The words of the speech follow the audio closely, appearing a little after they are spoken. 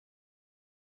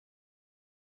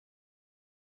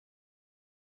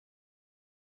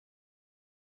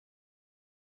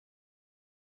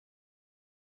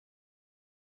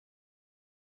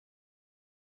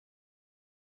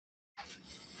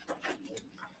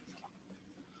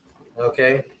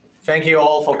Okay, thank you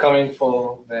all for coming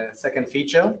for the second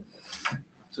feature.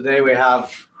 Today we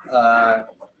have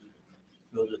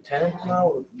Lieutenant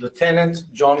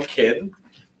John Kidd,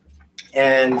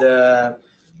 and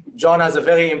John has a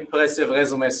very impressive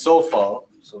resume so far,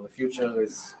 so the future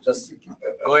is just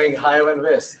going higher and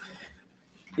west.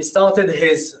 He started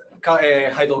his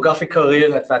hydrographic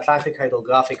career at the Atlantic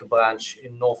Hydrographic Branch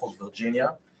in Norfolk,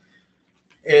 Virginia.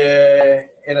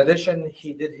 In addition,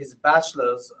 he did his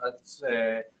bachelor's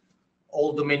at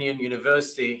Old Dominion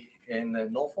University in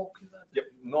Norfolk. Yep.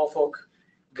 Norfolk.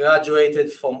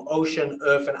 Graduated from Ocean,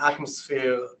 Earth, and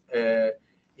Atmosphere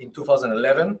in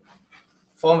 2011.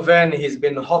 From then, he's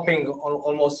been hopping on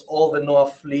almost all the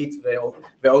NOAA fleet, the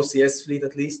OCS fleet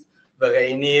at least, the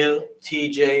Rainier,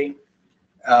 TJ,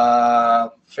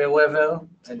 Fairweather.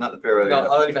 Not the Fairweather.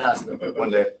 No, only the Hassler.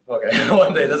 One day. Okay,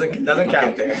 one day doesn't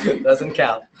count. Doesn't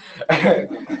count.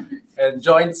 And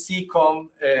joined CCOM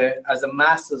as a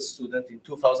master's student in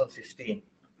 2015.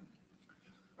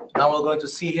 Now we're going to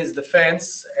see his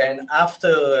defense, and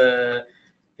after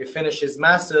he finished his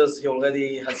master's, he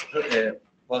already has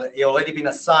been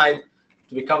assigned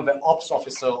to become the ops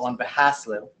officer on the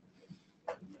Hassler.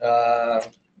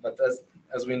 But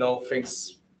as we know,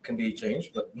 things can be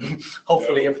changed. But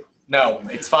hopefully, no,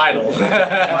 it's final.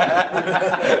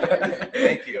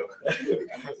 Thank you.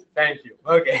 Thank you.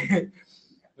 Okay.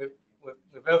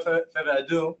 Without further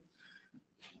ado,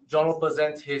 John will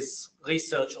present his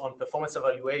research on performance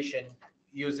evaluation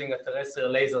using a terrestrial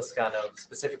laser scanner,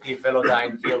 specifically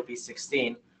Velodyne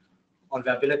VLP-16, on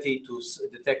the ability to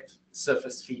detect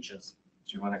surface features.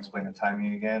 Do you want to explain the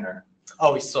timing again, or?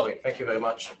 Oh, sorry. Thank you very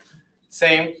much.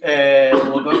 Same.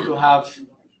 We're going to have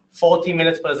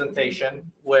 40-minute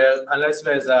presentation where, unless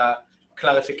there's a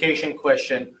clarification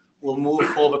question, we'll move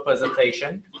forward the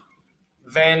presentation.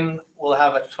 Then we'll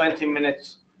have a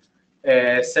 20-minute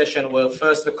session where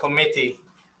first the committee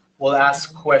will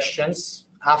ask questions.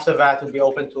 After that, it'll be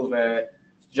open to the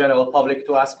general public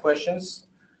to ask questions.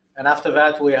 And after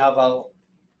that, we have our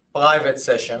private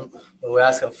session where we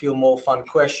ask a few more fun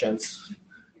questions.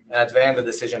 And at the end, the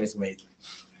decision is made.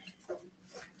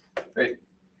 Great.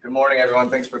 Good morning, everyone.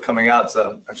 Thanks for coming out. It's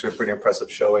actually a pretty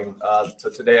impressive showing.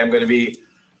 So today I'm going to be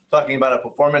talking about a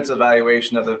performance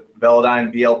evaluation of the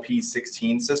Velodyne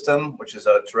VLP-16 system, which is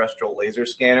a terrestrial laser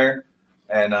scanner.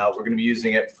 And we're going to be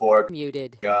using it for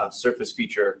surface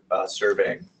feature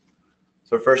surveying.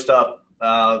 So first up,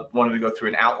 wanted to go through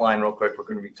an outline real quick. We're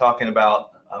going to be talking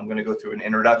about, I'm going to go through an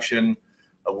introduction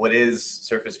of what is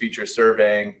surface feature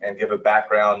surveying and give a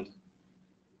background.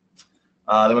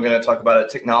 Then we're going to talk about a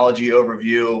technology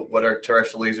overview, what are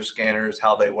terrestrial laser scanners,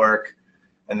 how they work,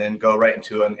 and then go right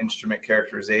into an instrument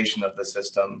characterization of the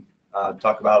system.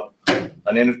 Talk about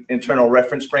an internal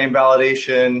reference frame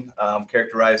validation,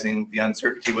 characterizing the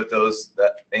uncertainty with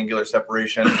that angular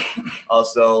separation.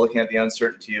 Also looking at the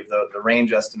uncertainty of the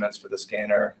range estimates for the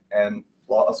scanner, and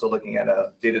also looking at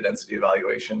a data density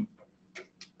evaluation.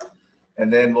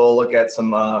 And then we'll look at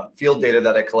some field data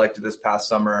that I collected this past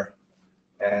summer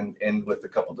and end with a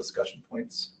couple discussion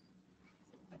points.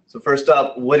 So first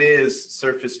up, what is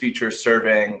surface feature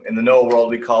surveying? In the NOAA world,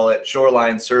 we call it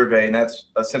shoreline survey, and that's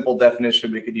a simple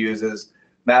definition we could use is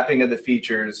mapping of the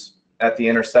features at the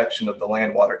intersection of the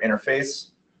land-water interface.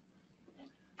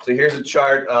 So here's a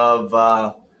chart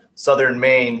of southern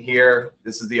Maine here.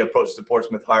 This is the approach to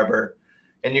Portsmouth Harbor.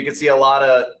 And you can see a lot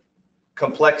of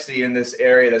complexity in this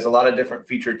area. There's a lot of different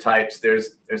feature types.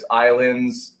 There's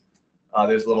islands.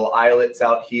 There's little islets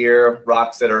out here,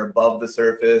 rocks that are above the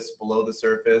surface, below the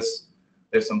surface.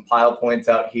 There's some pile points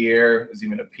out here. There's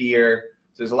even a pier.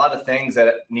 So there's a lot of things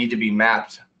that need to be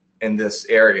mapped in this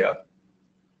area.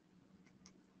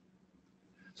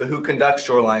 So who conducts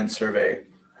shoreline survey?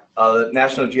 The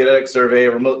National Geodetic Survey,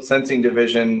 Remote Sensing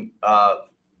Division,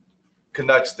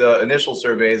 conducts the initial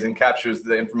surveys and captures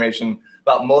the information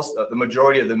about the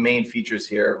majority of the main features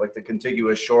here, like the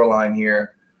contiguous shoreline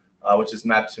here, which is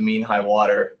mapped to mean high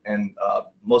water, and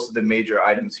most of the major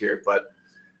items here. But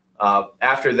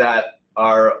after that,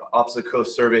 our opposite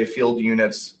coast survey field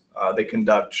units, they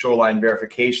conduct shoreline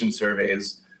verification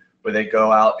surveys where they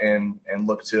go out and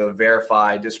look to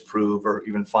verify, disprove, or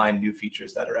even find new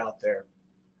features that are out there.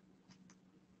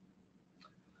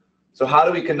 So how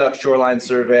do we conduct shoreline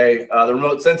survey? The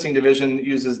Remote Sensing Division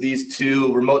uses these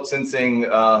two remote sensing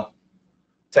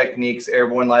techniques,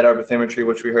 airborne lidar bathymetry,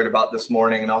 which we heard about this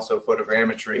morning, and also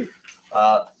photogrammetry.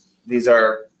 These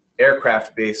are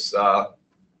aircraft-based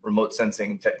remote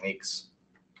sensing techniques.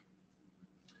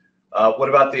 What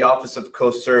about the Office of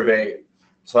Coast Survey?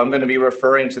 So I'm going to be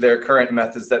referring to their current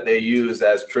methods that they use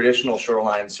as traditional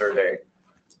shoreline survey.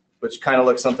 which kind of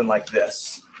looks something like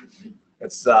this.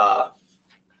 It's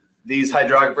these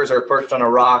hydrographers are perched on a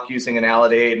rock using an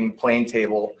alidade and plane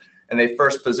table, and they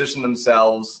first position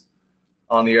themselves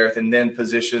on the earth and then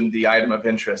position the item of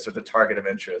interest or the target of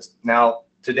interest. Now,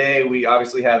 today we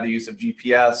obviously have the use of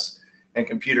GPS and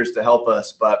computers to help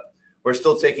us, but we're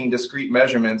still taking discrete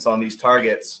measurements on these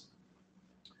targets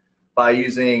by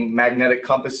using magnetic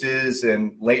compasses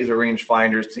and laser range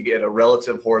finders to get a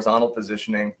relative horizontal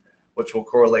positioning, which will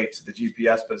correlate to the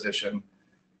GPS position.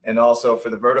 And also for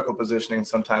the vertical positioning,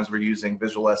 sometimes we're using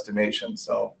visual estimation.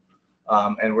 So,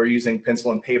 and we're using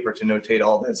pencil and paper to notate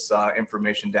all this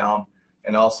information down,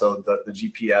 and also the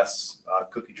GPS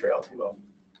cookie trail, if you will.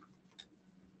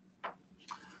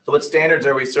 So what standards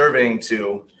are we surveying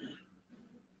to?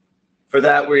 For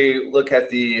that, we look at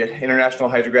the International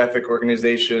Hydrographic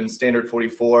Organization Standard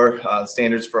 44,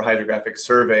 standards for hydrographic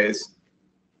surveys.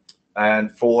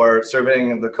 And for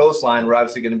surveying the coastline, we're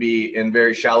obviously going to be in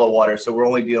very shallow water, so we're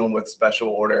only dealing with special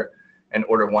order and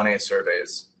order 1A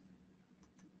surveys.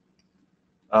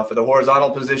 For the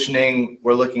horizontal positioning,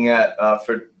 we're looking at,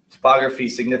 for topography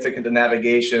significant to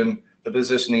navigation, the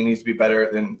positioning needs to be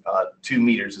better than 2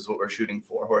 meters is what we're shooting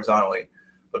for horizontally.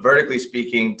 But vertically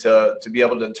speaking, to be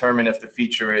able to determine if the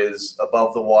feature is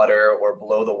above the water or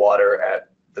below the water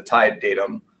at the tide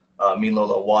datum, mean low,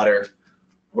 low water,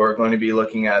 we're going to be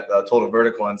looking at total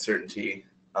vertical uncertainty.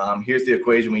 Here's the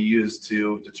equation we use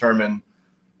to determine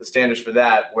the standards for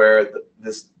that, where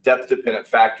this depth-dependent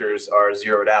factors are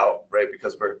zeroed out, right,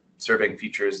 because we're surveying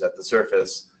features at the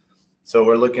surface. So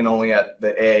we're looking only at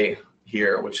the A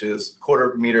here, which is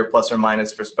 1/4 meter plus or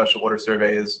minus for special order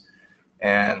surveys,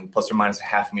 and plus or minus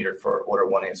 1/2 meter for order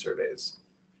 1A surveys.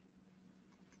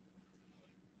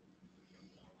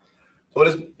 So what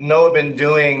has NOAA been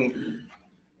doing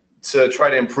to try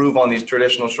to improve on these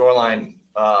traditional shoreline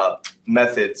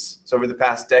methods? So over the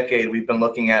past decade, we've been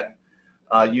looking at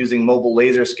using mobile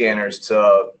laser scanners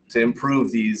to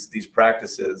improve these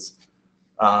practices.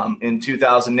 In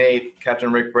 2008,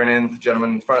 Captain Rick Brennan, the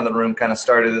gentleman in front of the room, kind of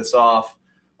started this off.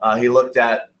 He looked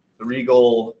at the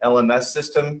Regal LMS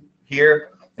system. Here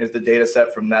is the data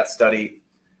set from that study.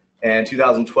 And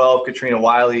 2012, Katrina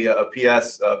Wiley, a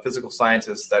PS, a physical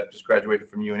scientist that just graduated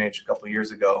from UNH a couple of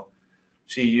years ago,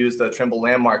 she used the Trimble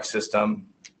landmark system.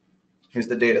 Here's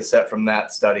the data set from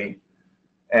that study.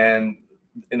 And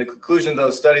in the conclusion of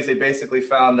those studies, they basically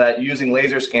found that using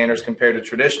laser scanners compared to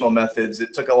traditional methods,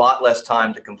 it took a lot less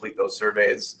time to complete those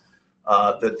surveys.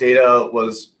 The data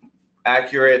was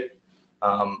accurate.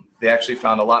 They actually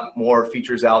found a lot more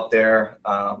features out there.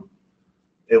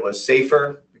 It was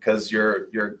safer because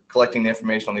you're collecting the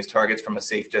information on these targets from a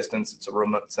safe distance. It's a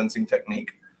remote sensing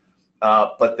technique.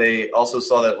 But they also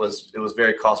saw that it was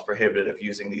very cost prohibitive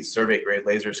using these survey grade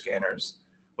laser scanners,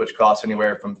 which cost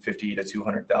anywhere from $50,000 to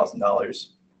 $200,000.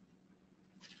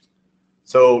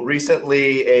 So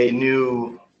recently, a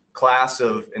new class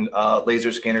of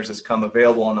laser scanners has come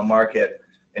available on the market,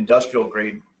 industrial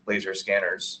grade laser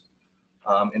scanners.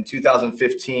 In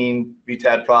 2015,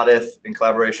 VTAD Pradith, in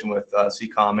collaboration with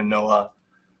CCOM and NOAA,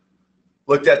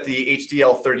 looked at the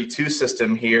HDL32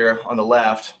 system here on the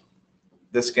left.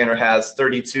 This scanner has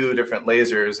 32 different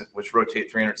lasers which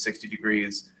rotate 360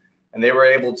 degrees, and they were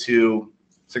able to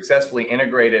successfully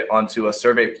integrate it onto a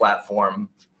survey platform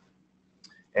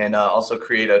and also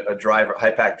create a driver,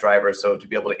 HiPAC driver, so to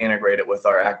be able to integrate it with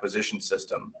our acquisition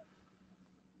system.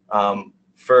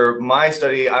 For my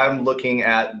study, I'm looking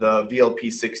at the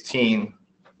VLP-16,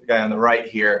 the guy on the right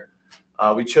here.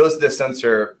 We chose this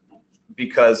sensor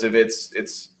because of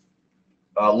its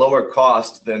lower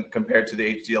cost than compared to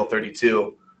the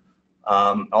HDL32.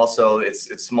 Also,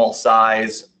 its small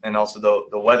size, and also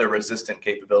the weather resistant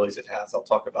capabilities it has. I'll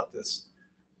talk about this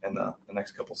in the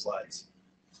next couple slides.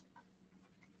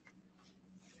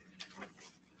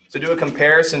 To do a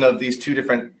comparison of these two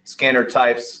different scanner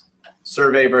types,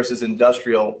 survey versus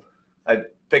industrial, I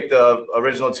picked the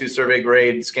original 2 survey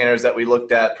grade scanners that we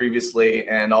looked at previously,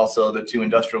 and also the 2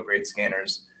 industrial grade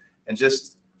scanners. And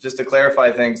just to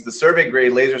clarify things, the survey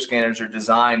grade laser scanners are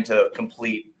designed to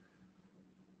complete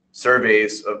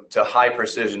surveys to high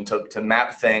precision, to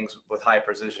map things with high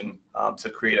precision, to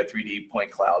create a 3D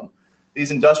point cloud.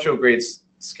 These industrial grade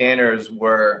scanners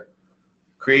were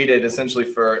created essentially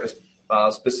for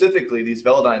specifically these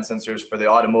Velodyne sensors for the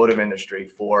automotive industry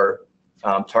for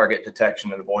target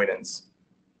detection and avoidance.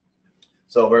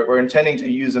 So we're intending to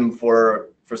use them for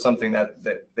something that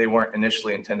they weren't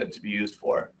initially intended to be used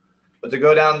for. But to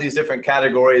go down these different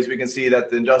categories, we can see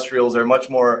that the industrials are much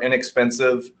more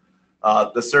inexpensive.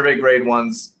 The survey grade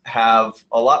ones have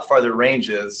a lot farther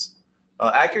ranges.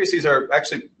 Accuracies are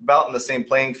actually about in the same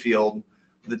playing field,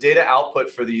 the data output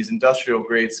for these industrial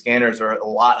grade scanners are a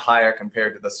lot higher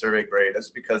compared to the survey grade. That's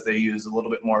because they use a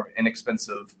little bit more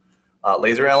inexpensive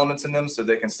laser elements in them, so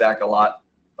they can stack a lot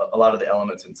of the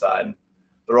elements inside.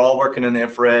 They're all working in the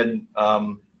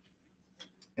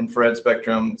infrared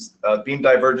spectrum. Beam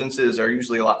divergences are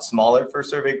usually a lot smaller for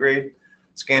survey grade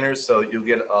scanners, so you'll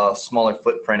get a smaller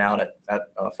footprint out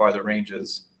at farther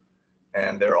ranges,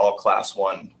 and they're all class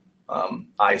 1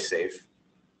 eye safe.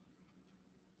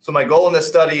 So my goal in this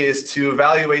study is to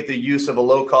evaluate the use of a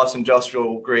low-cost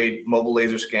industrial grade mobile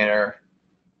laser scanner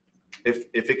if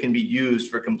it can be used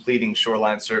for completing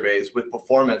shoreline surveys with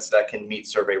performance that can meet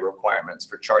survey requirements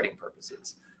for charting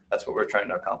purposes. That's what we're trying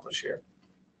to accomplish here.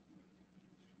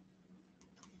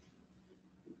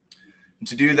 And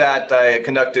to do that, I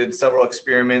conducted several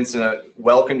experiments in a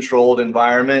well-controlled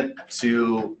environment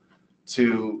to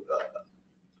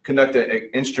conduct an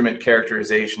instrument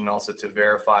characterization and also to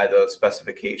verify the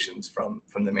specifications from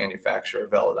the manufacturer,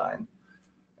 Velodyne.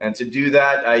 And to do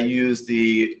that, I used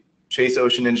the Chase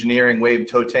Ocean Engineering wave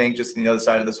tow tank just on the other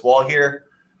side of this wall here.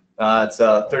 It's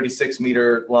a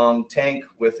 36-meter long tank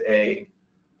with a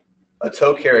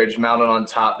tow carriage mounted on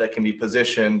top that can be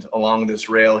positioned along this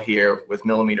rail here with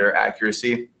millimeter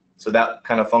accuracy. So that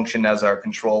kind of functioned as our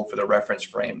control for the reference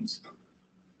frames.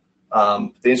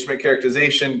 The instrument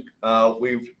characterization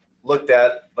we looked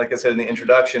at, like I said in the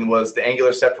introduction, was the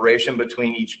angular separation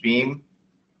between each beam,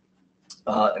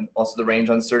 and also the range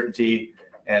uncertainty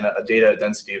and a data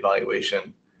density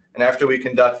evaluation. And after we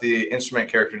conduct the instrument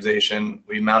characterization,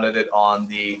 we mounted it on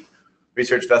the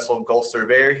research vessel Gulf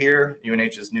Surveyor here,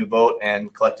 UNH's new boat,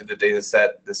 and collected the data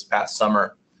set this past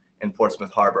summer in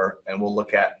Portsmouth Harbor. And we'll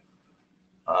look at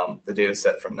the data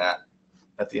set from that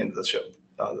at the end of the show,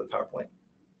 the PowerPoint.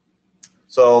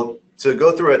 So to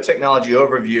go through a technology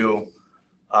overview,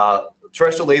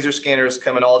 terrestrial laser scanners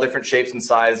come in all different shapes and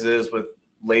sizes with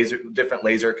different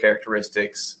laser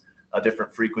characteristics,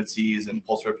 different frequencies and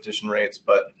pulse repetition rates.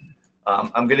 But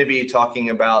I'm going to be talking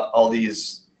about all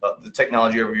these, the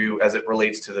technology overview as it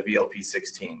relates to the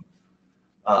VLP-16.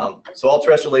 So all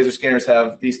terrestrial laser scanners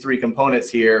have these 3 components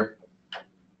here.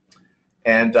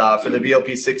 And for the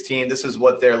VLP-16, this is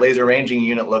what their laser ranging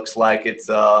unit looks like. It's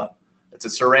a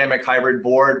ceramic hybrid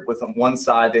board. With on one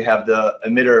side they have the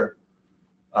emitter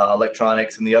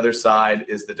electronics, and the other side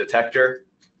is the detector.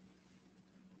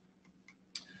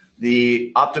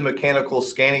 The optomechanical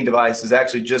scanning device is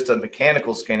actually just a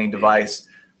mechanical scanning device.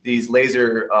 These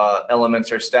laser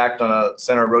elements are stacked on a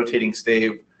center rotating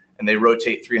stave, and they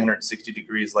rotate 360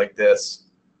 degrees like this.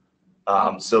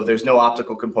 So there's no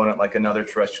optical component like another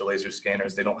terrestrial laser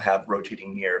scanners. They don't have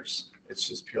rotating mirrors. It's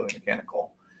just purely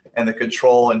mechanical. And the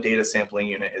control and data sampling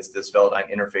unit is this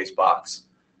Velodyne interface box,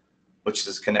 which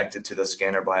is connected to the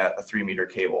scanner by a 3-meter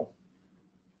cable.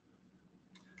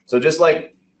 So just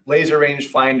like laser range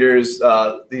finders,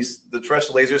 the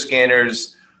terrestrial laser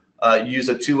scanners use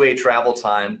a 2-way travel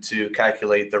time to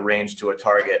calculate the range to a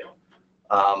target.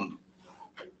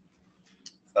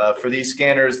 For these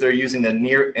scanners, they're using the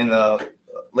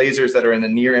lasers that are in the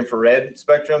near infrared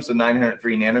spectrum, so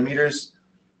 903 nanometers.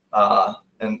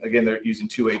 And again, they're using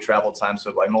 2-way travel time.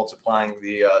 So by multiplying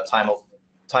the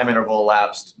time interval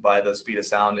elapsed by the speed of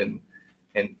sound and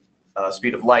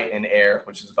speed of light in air,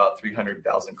 which is about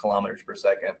 300,000 kilometers per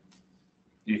second,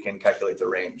 you can calculate the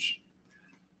range.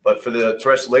 But for the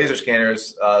terrestrial laser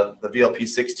scanners, the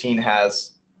VLP-16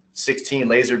 has 16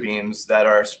 laser beams that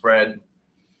are spread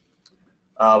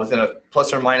within a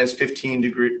plus or minus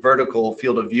 15-degree vertical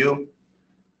field of view,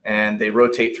 and they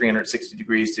rotate 360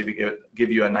 degrees to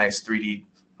give you a nice 3D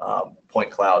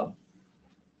point cloud.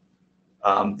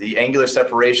 The angular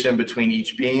separation between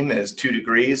each beam is 2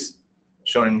 degrees,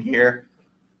 shown in here.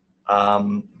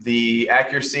 The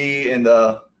accuracy in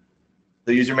the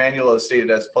user manual is stated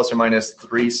as plus or minus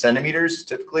 3 centimeters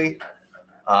typically.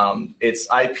 It's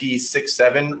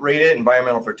IP67 rated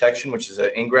environmental protection, which is an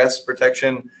ingress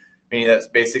protection, meaning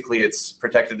that basically it's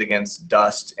protected against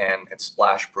dust and it's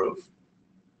splash proof.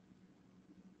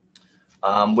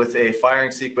 With a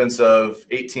firing sequence of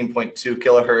 18.2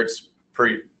 kilohertz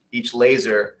per each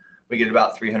laser, we get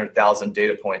about 300,000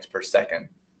 data points per second.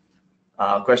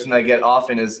 Question I get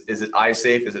often is it eye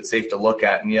safe? Is it safe to look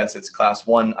at? And yes, it's class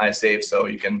 1 eye safe, so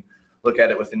you can look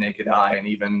at it with the naked eye and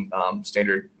even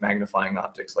standard magnifying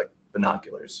optics like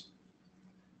binoculars.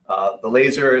 The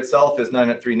laser itself is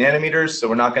 903 nanometers, so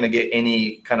we're not going to get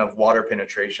any kind of water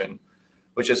penetration,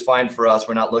 which is fine for us.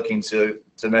 We're not looking to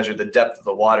measure the depth of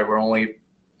the water. We're only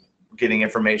getting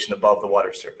information above the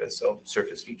water surface, so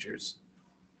surface features.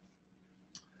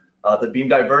 The beam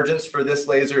divergence for this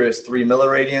laser is 3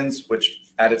 milliradians,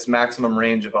 which at its maximum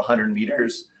range of 100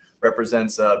 meters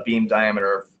represents a beam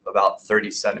diameter of about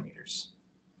 30 centimeters.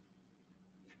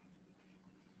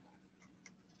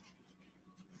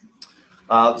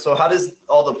 So how does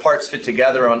all the parts fit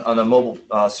together on a mobile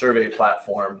survey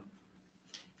platform?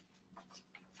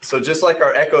 So just like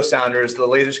our echo sounders, the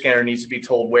laser scanner needs to be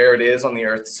told where it is on the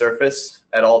Earth's surface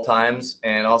at all times,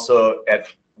 and also at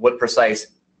what precise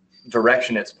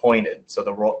direction it's pointed. So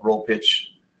the roll,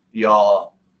 pitch, yaw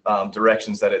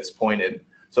directions that it's pointed.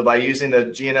 So by using the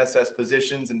GNSS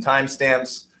positions and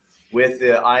timestamps with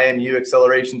the IMU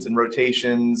accelerations and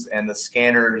rotations and the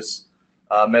scanner's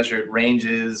measured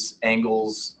ranges,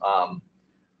 angles,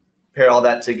 pair all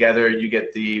that together, you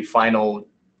get the final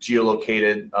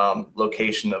geolocated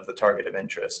location of the target of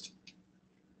interest.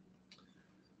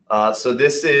 So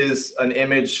this is an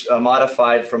image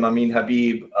modified from Amin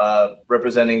Habib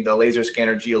representing the laser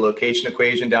scanner geolocation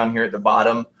equation down here at the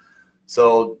bottom.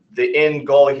 So the end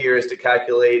goal here is to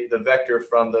calculate the vector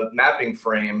from the mapping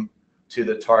frame to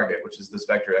the target, which is this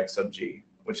vector x sub g,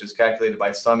 which is calculated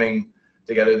by summing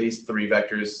together these three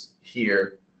vectors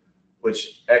here,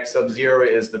 which x sub 0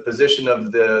 is the position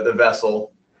of the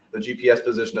vessel, the GPS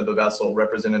position of the vessel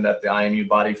represented at the IMU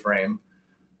body frame.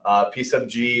 P sub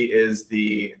g is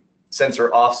the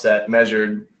sensor offset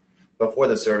measured before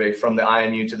the survey from the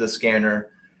IMU to the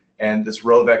scanner, and this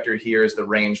row vector here is the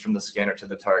range from the scanner to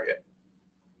the target.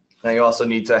 Now you also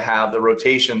need to have the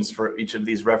rotations for each of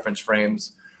these reference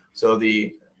frames. So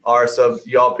the R sub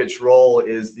yaw pitch roll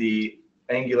is the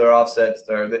angular offsets,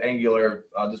 or the angular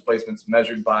displacements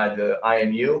measured by the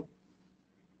IMU.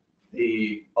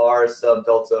 The R sub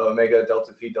delta omega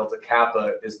delta phi delta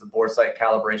kappa is the bore sight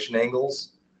calibration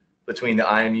angles between the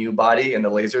IMU body and the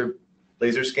laser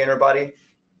scanner body.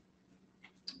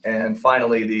 And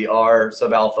finally, the R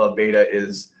sub alpha beta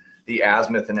is the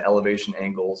azimuth and elevation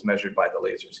angles measured by the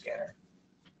laser scanner.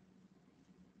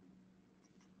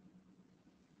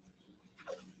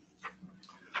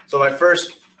 So my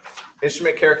first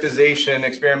instrument characterization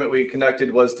experiment we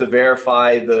conducted was to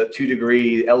verify the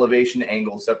 2-degree elevation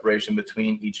angle separation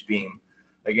between each beam.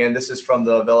 Again, this is from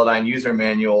the Velodyne user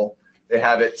manual. They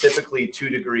have it typically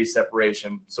 2-degree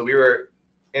separation. So we were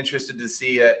interested to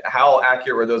see how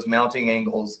accurate were those mounting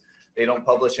angles. They don't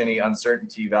publish any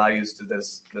uncertainty values to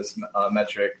this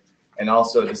metric, and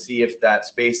also to see if that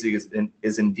spacing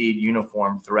is indeed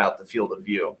uniform throughout the field of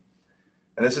view.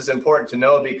 And this is important to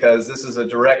know because this is a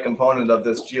direct component of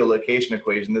this geolocation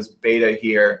equation. This beta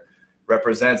here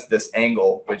represents this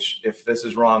angle, which if this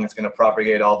is wrong, it's going to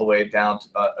propagate all the way down to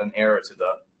an error to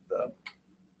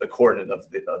the coordinate of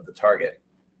the target.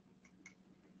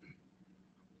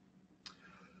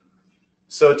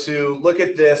 So to look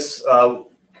at this,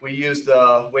 we used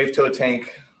the wave tow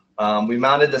tank. We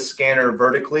mounted the scanner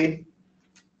vertically.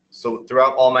 So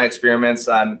throughout all my experiments,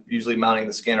 I'm usually mounting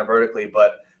the scanner vertically,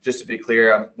 but just to be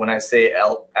clear, when I say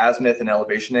azimuth and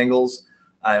elevation angles,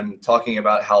 I'm talking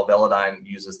about how Velodyne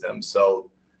uses them.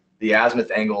 So the azimuth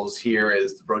angles here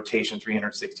is the rotation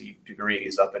 360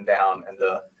 degrees up and down, and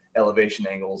the elevation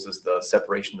angles is the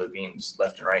separation of the beams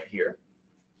left and right here.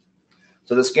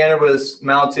 So the scanner was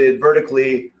mounted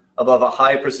vertically above a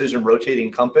high precision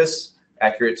rotating compass,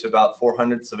 accurate to about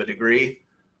 0.04 of a degree,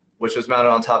 which was mounted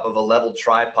on top of a level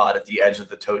tripod at the edge of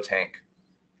the tow tank.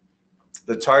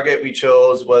 The target we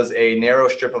chose was a narrow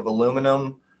strip of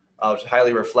aluminum, which is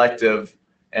highly reflective,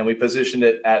 and we positioned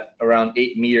it at around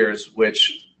 8 meters,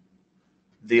 which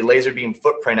the laser beam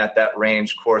footprint at that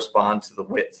range corresponds to the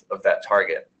width of that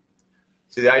target.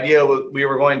 So the idea was we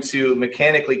were going to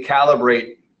mechanically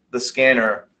calibrate the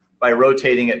scanner by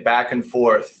rotating it back and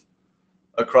forth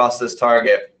across this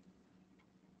target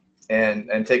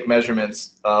and take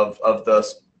measurements of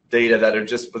the data that are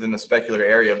just within the specular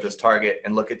area of this target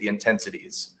and look at the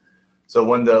intensities. So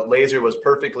when the laser was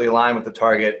perfectly aligned with the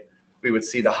target, we would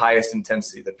see the highest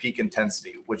intensity, the peak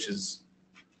intensity, which is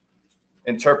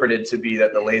interpreted to be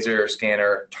that the laser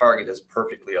scanner target is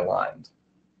perfectly aligned.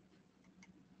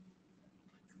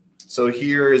 So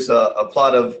here is a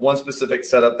plot of one specific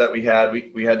setup that we had.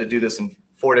 We had to do this in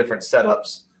 4 different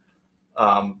setups.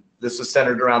 This is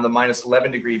centered around the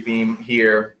 -11 degree beam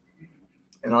here.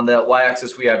 And on the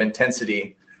y-axis, we have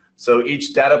intensity. So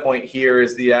each data point here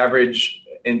is the average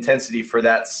intensity for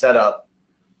that setup.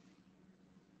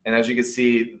 And as you can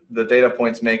see, the data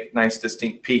points make nice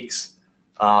distinct peaks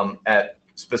at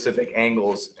specific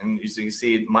angles. And as you can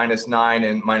see, -9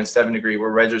 and -7 degree, we're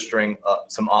registering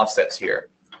some offsets here.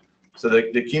 So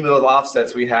the cumulative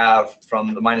offsets we have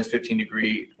from the -15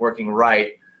 degree working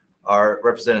right are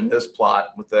represented in this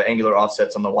plot with the angular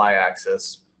offsets on the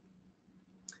y-axis.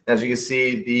 As you can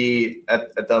see,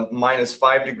 at the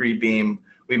 -5 degree beam,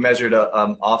 we measured a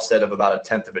offset of about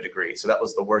 1/10 of a degree. So that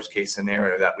was the worst case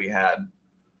scenario that we had.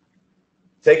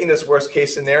 Taking this worst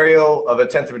case scenario of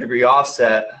 1/10 of a degree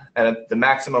offset at the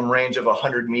maximum range of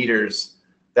 100 meters,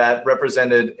 that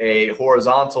represented a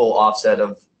horizontal offset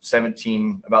of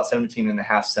about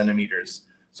 17.5 centimeters.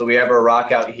 So we have a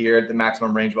rock out here at the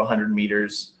maximum range of 100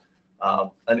 meters.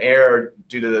 An error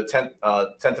due to the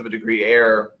 1/10 of a degree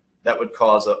error that would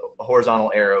cause a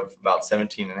horizontal error of about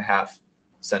 17.5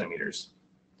 centimeters,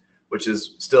 which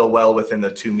is still well within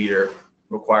the 2-meter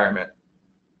requirement.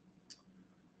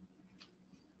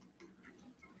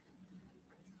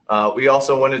 We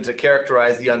also wanted to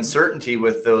characterize the uncertainty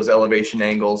with those elevation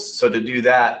angles. So to do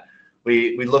that,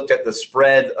 we looked at the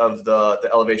spread of the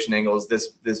elevation angles,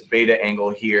 this beta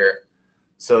angle here.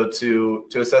 So to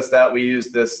assess that, we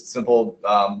used this simple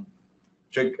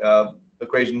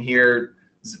equation here.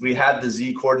 We had the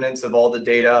z coordinates of all the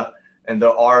data, and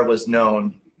the r was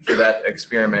known for that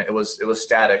experiment. It was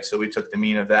static, so we took the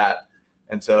mean of that,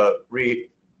 and to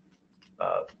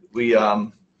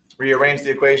rearrange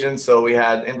the equation. So we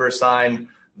had inverse sine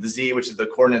the z, which is the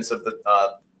coordinates of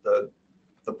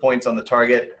the points on the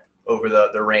target over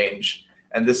the range,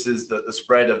 and this is the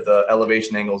spread of the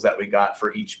elevation angles that we got for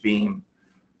each beam,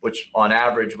 which on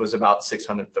average was about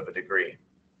 6/100 of a degree.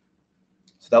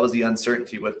 So that was the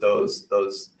uncertainty with those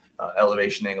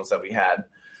elevation angles that we had,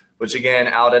 which again,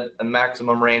 out at a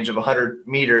maximum range of 100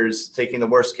 meters, taking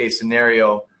the worst case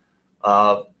scenario,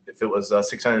 if it was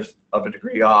 6/100 of a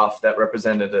degree off, that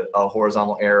represented a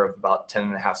horizontal error of about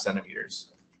 10.5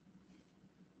 centimeters.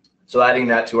 So adding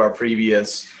that to our previous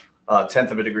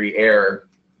 1/10 of a degree error,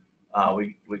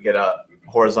 we get a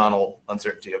horizontal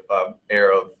uncertainty of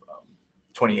error of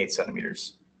 28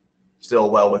 centimeters, still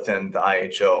well within the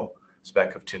IHO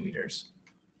spec of 2 meters.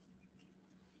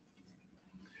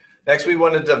 Next, we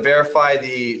wanted to verify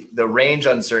the range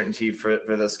uncertainty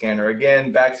for the scanner.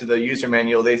 Again, back to the user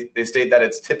manual, they state that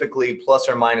it's typically plus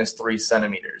or minus 3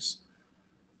 centimeters.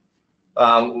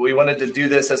 We wanted to do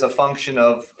this as a function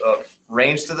of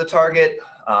range to the target,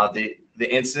 the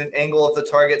incident angle of the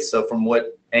target, so from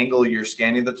what angle you're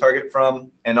scanning the target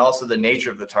from, and also the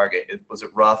nature of the target. Was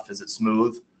it rough? Is it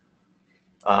smooth?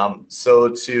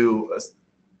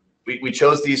 We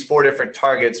chose these 4 different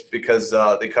targets because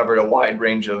they covered a wide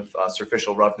range of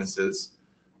superficial roughnesses.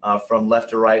 From left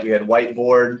to right, we had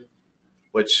whiteboard,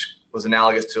 which was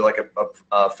analogous to like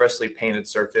a freshly painted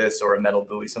surface or a metal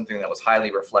buoy, something that was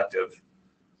highly reflective.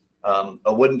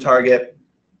 A wooden target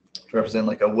to represent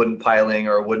like a wooden piling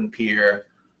or a wooden pier,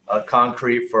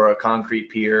 concrete for a concrete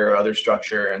pier or other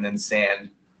structure, and then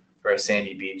sand for a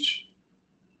sandy beach.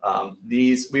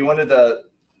 We wanted to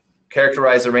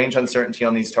characterize the range uncertainty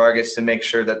on these targets to make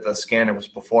sure that the scanner was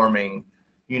performing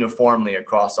uniformly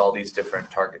across all these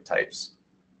different target types.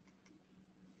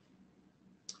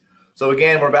 So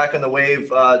again, we're back on the Wave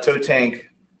tow tank,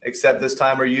 except this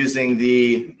time we're using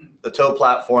the tow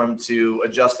platform to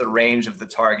adjust the range of the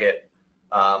target.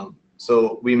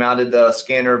 So we mounted the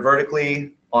scanner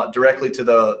vertically directly to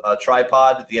the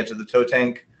tripod at the edge of the tow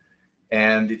tank,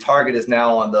 and the target is now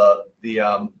on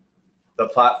the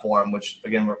platform, which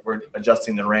again we're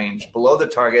adjusting the range. Below the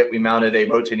target, we mounted a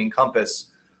rotating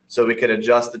compass so we could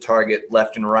adjust the target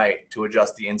left and right to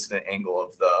adjust the incident angle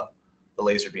of the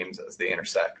laser beams as they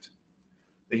intersect.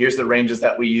 But here's the ranges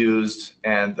that we used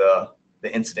and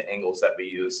the incident angles that we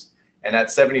use. And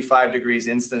at 75 degrees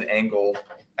incident angle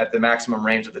at the maximum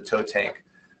range of the tow tank,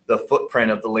 the footprint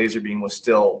of the laser beam was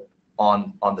still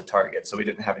on the target, so we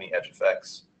didn't have any edge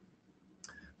effects.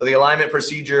 For the alignment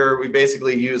procedure, we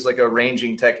basically use like a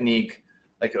ranging technique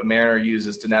like a mariner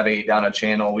uses to navigate down a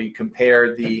channel. We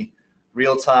compared the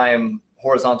real-time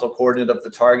horizontal coordinate of the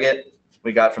target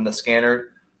we got from the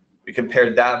scanner. We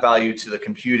compared that value to the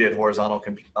computed horizontal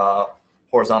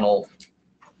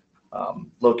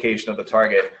location of the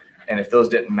target. And if those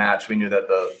didn't match, we knew that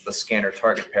the scanner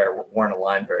target pair weren't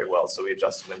aligned very well, so we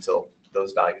adjusted until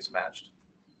those values matched.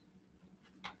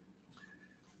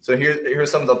 So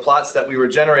here's some of the plots that we were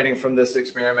generating from this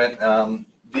experiment.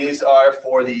 These are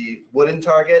for the wooden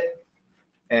target,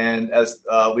 and as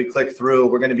we click through,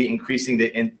 we're going to be increasing the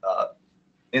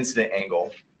incident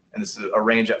angle, and this is a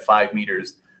range at 5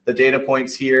 meters. The data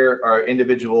points here are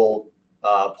individual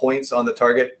points on the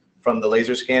target from the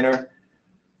laser scanner,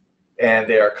 and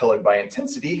they are colored by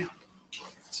intensity.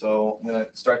 So I'm going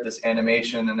to start this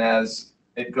animation, and as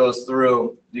it goes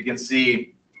through, you can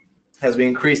see as we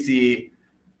increase the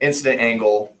incident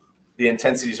angle, the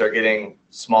intensities are getting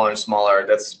smaller and smaller.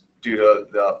 That's due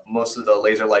to most of the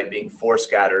laser light being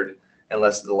forescattered and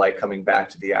less of the light coming back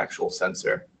to the actual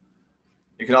sensor.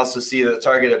 You can also see that the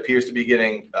target appears to be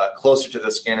getting closer to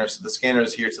the scanner. So the scanner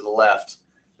is here to the left,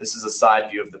 This is a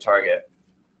side view of the target.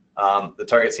 The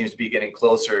target seems to be getting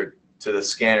closer to the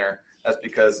scanner. That's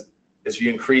because as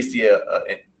you increase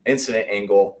the incident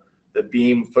angle, the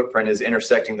beam footprint is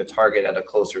intersecting the target at a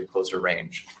closer and closer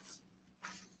range.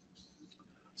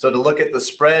 So to look at the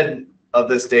spread of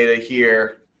this data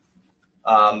here,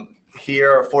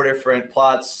 here are 4 different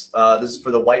plots. This is for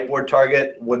the whiteboard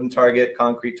target, wooden target,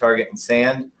 concrete target, and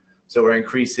sand. So we're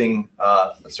increasing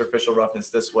superficial roughness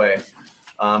this way.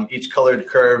 Each colored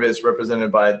curve is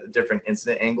represented by a different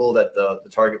incident angle that the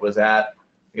target was at.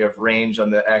 We have range on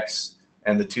the X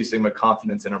and the 2 sigma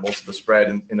confidence intervals of the spread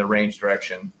in the range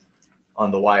direction on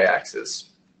the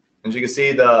Y-axis. As you can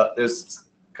see, there's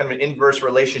kind of an inverse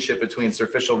relationship between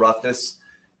superficial roughness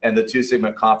and the 2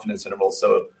 sigma confidence interval.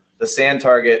 So the sand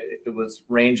target, it was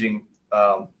ranging,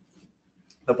 the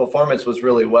performance was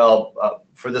really well.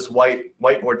 For this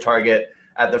whiteboard target,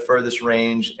 at the furthest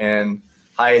range and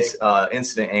highest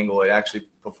incident angle, it actually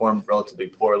performed relatively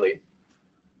poorly.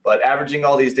 But averaging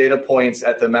all these data points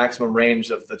at the maximum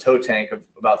range of the tow tank of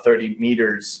about 30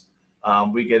 meters,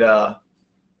 we get a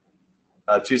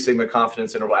 2 sigma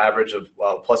confidence interval average of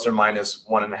plus or minus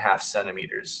 1.5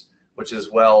 centimeters, which is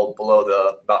well below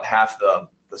about half the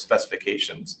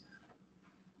specifications.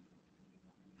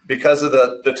 Because of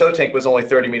the tow tank was only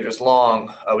 30 meters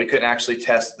long, we couldn't actually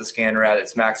test the scanner at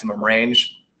its maximum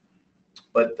range.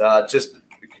 But just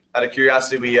out of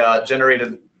curiosity, we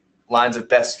generated lines of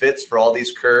best fits for all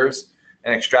these curves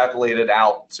and extrapolated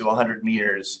out to 100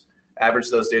 meters,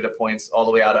 averaged those data points all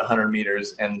the way out at 100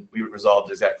 meters, and we resolved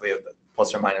exactly at the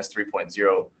plus or minus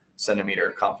 3.0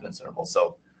 centimeter confidence interval.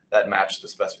 So that matched the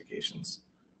specifications.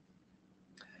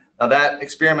 Now that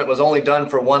experiment was only done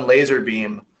for one laser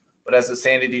beam, but as a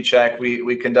sanity check,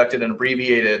 we conducted an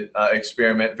abbreviated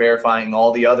experiment verifying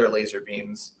all the other laser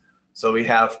beams. So we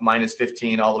have minus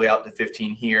 15 all the way out to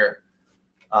 15 here.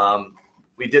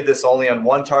 We did this only on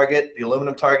one target, the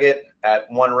aluminum target, at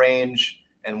one range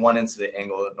and one incident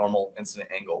angle, a normal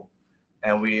incident angle.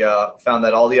 And we found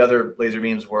that all the other laser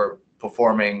beams were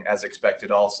performing as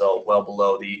expected, also well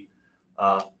below the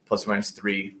plus or minus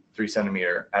 3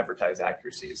 centimeter advertised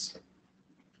accuracies.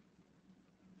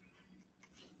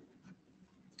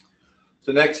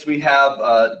 So next we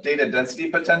have data density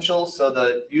potential. So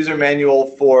the user manual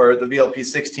for the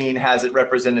VLP-16 has it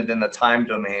represented in the time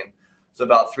domain. So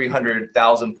about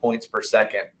 300,000 points per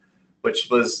second, which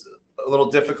was a little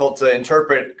difficult to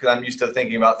interpret because I'm used to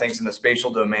thinking about things in the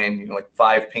spatial domain, you know, like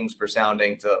 5 pings per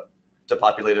sounding to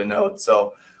populate a node.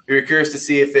 So we were curious to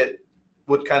see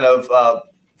what kind of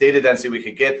data density we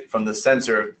could get from the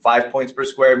sensor, 5 points per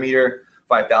square meter,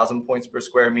 5,000 points per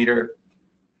square meter.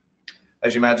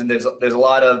 As you imagine, there's a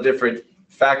lot of different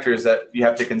factors that you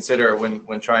have to consider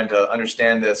when trying to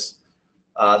understand this.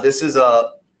 This is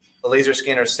a laser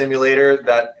scanner simulator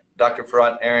that Dr.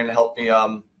 Farhat Aaron helped me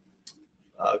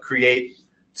create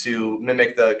to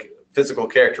mimic the physical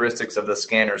characteristics of the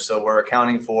scanner. So we're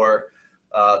accounting for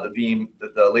the beam.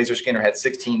 The laser scanner had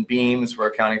 16 beams. We're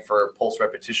accounting for pulse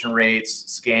repetition rates,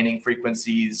 scanning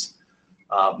frequencies,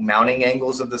 mounting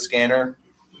angles of the scanner.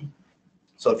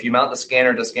 So if you mount the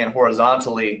scanner to scan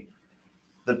horizontally,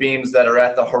 the beams that are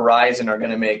at the horizon are going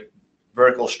to make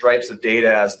vertical stripes of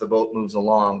data as the boat moves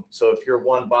along. So if your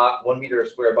 1 meter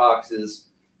square box is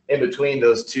in between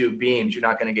those two beams, you're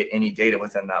not going to get any data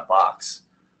within that box.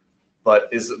 But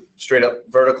is straight up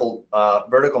vertical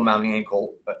mounting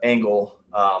angle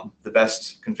the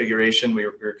best configuration? We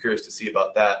were curious to see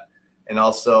about that. And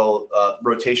also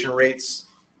rotation rates,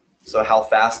 so how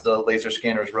fast the laser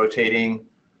scanner is rotating.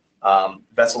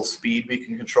 Vessel speed we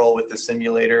can control with the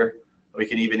simulator. We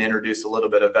can even introduce a little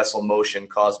bit of vessel motion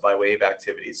caused by wave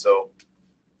activity, so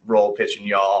roll, pitch, and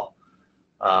yaw.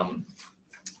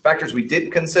 Factors we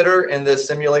didn't consider in this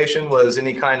simulation was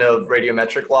any kind of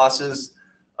radiometric losses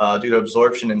due to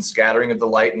absorption and scattering of the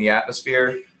light in the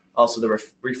atmosphere. Also the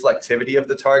reflectivity of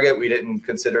the target, we didn't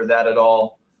consider that at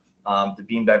all. The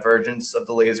beam divergence of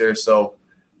the laser. So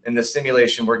in this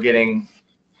simulation, we're getting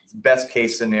best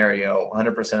case scenario,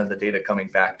 100% of the data coming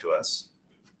back to us.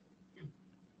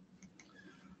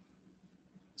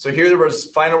 So here are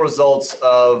the final results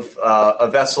of a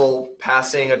vessel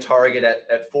passing a target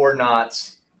at 4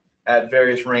 knots at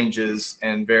various ranges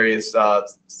and various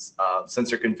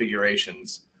sensor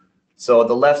configurations. So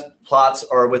the left plots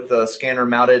are with the scanner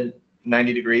mounted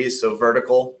 90 degrees, so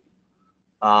vertical.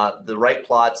 The right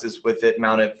plots is with it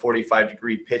mounted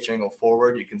 45-degree pitch angle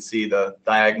forward. You can see the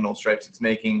diagonal stripes it's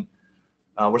making.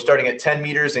 We're starting at 10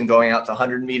 meters and going out to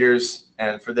 100 meters.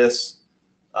 And for this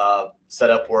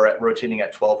setup, we're rotating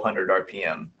at 1200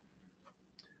 RPM.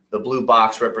 The blue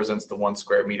box represents the 1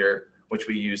 square meter, which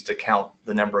we use to count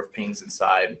the number of pings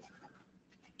inside.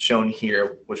 shown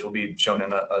here, which will be shown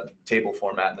in a table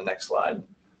format in the next slide.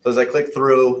 So as I click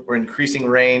through, we're increasing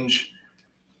range.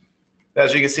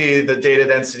 As you can see, the data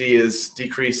density is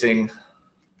decreasing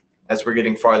as we're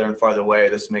getting farther and farther away.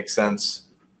 This makes sense.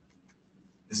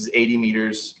 This is 80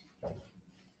 meters,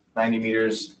 90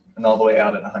 meters, and all the way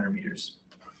out at 100 meters.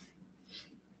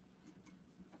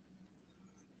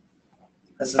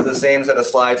 This is the same set of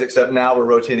slides, except now we're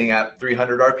rotating at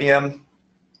 300 RPM.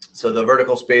 So the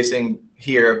vertical spacing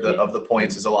here of the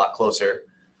points is a lot closer.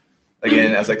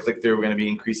 Again, as I click through, we're going to be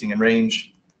increasing in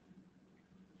range.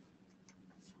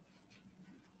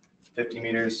 50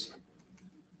 meters.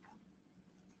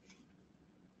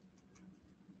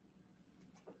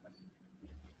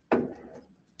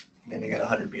 And you got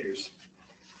 100 meters.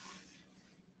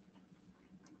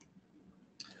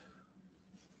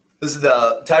 This is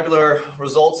the tabular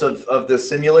results of the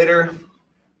simulator.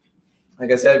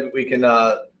 Like I said, we can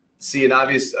see an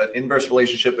obvious inverse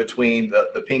relationship between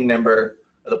the ping number,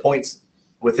 the points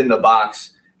within the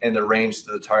box, and the range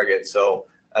to the target. So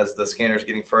as the scanner is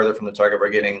getting further from the target,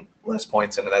 we're getting less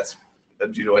points, and that's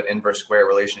due to an inverse square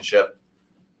relationship.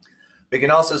 We can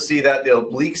also see that the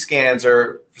oblique scans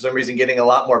are, for some reason, getting a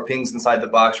lot more pings inside the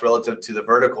box relative to the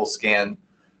vertical scan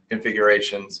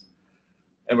configurations.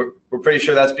 And we're pretty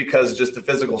sure that's because just the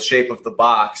physical shape of the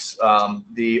box.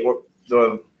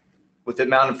 With it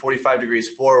mounted 45 degrees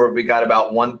forward, we got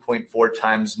about 1.4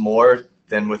 times more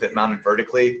than with it mounted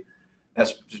vertically.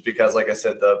 That's just because, like I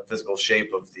said, the physical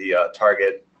shape of the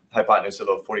target hypotenuse of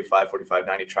a 45, 45,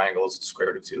 90 triangle is square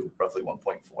root of 2, roughly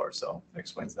 1.4. So that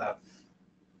explains that.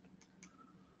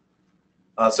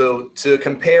 So to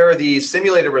compare the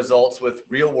simulated results with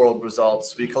real-world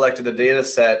results, we collected a data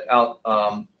set out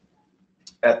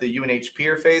at the UNH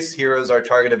pier face. Here is our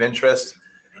target of interest.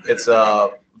 It's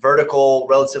a vertical,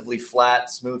 relatively flat,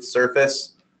 smooth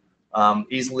surface,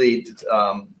 easily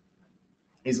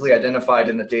identified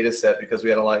in the data set because we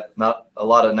had a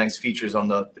lot of nice features on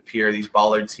the pier, these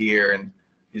bollards here and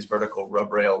these vertical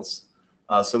rub rails.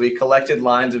 So we collected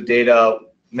lines of data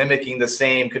mimicking the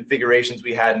same configurations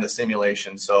we had in the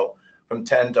simulation. So from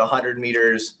 10 to 100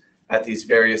 meters at these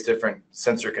various different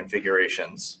sensor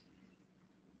configurations.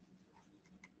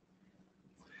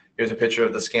 Here's a picture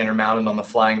of the scanner mounted on the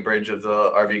flying bridge of the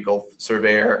RV Gulf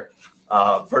Surveyor.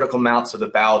 Vertical mount, so the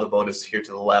bow of the boat is here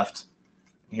to the left.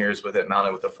 Here's with it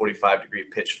mounted with a 45-degree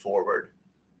pitch forward.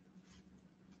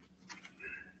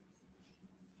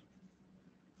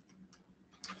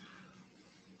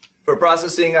 For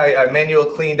processing, I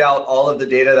manually cleaned out all of the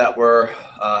data that were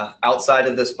outside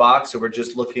of this box, so we're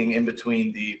just looking in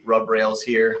between the rub rails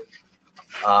here.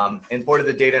 Imported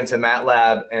the data into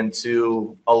MATLAB, and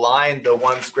to align the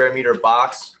 1 square meter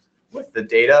box with the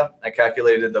data, I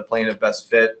calculated the plane of best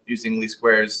fit using least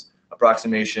squares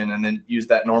approximation, and then used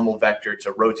that normal vector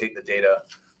to rotate the data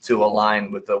to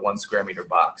align with the 1 square meter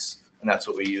box. And that's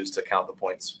what we use to count the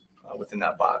points within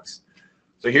that box.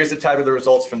 So here's the type of the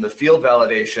results from the field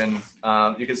validation.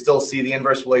 You can still see the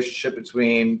inverse relationship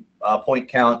between point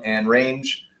count and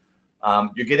range.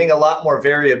 You're getting a lot more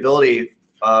variability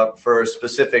for a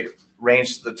specific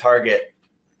range to the target.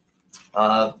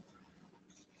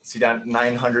 See down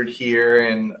 900 here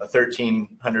and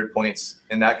 1,300 points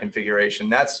in that configuration.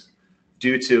 That's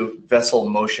due to vessel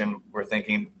motion, we're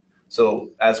thinking.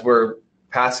 So as we're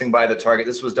passing by the target,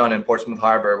 this was done in Portsmouth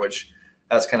Harbor, which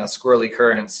has kind of squirrely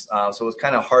currents. So it's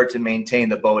kind of hard to maintain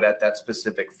the boat at that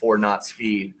specific 4-knot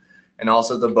speed. And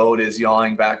also the boat is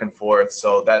yawing back and forth.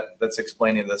 So that's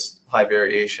explaining this high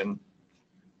variation.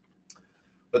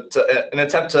 But an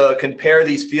attempt to compare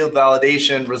these field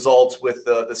validation results with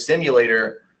the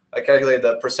simulator, I calculated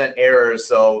the percent errors,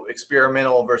 so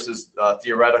experimental versus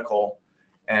theoretical.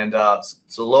 And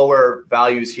so lower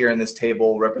values here in this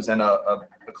table represent a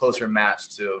closer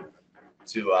match to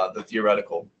the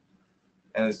theoretical.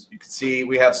 And as you can see,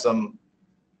 we have some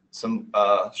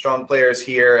strong players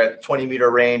here at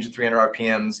 20-meter range and 300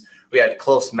 RPMs. We had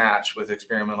close match with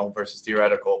experimental versus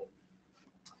theoretical.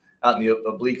 Out on the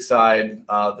oblique side,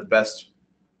 the best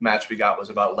match we got was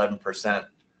about 11%.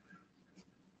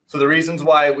 So the reasons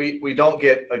why we don't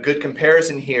get a good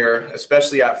comparison here,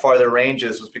 especially at farther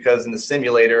ranges, was because in the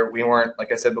simulator, we weren't,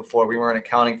 like I said before, we weren't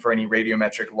accounting for any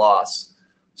radiometric loss.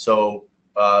 So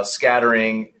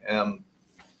scattering,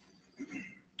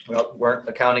 we weren't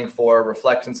accounting for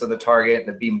reflectance of the target and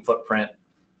the beam footprint.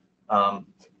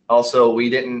 Also, we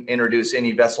didn't introduce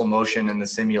any vessel motion in the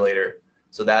simulator,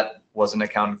 so that wasn't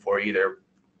accounted for either.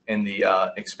 In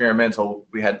the experimental,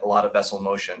 we had a lot of vessel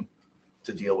motion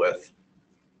to deal with.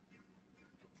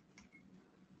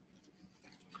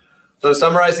 So to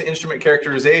summarize the instrument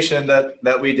characterization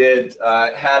that we did,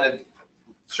 had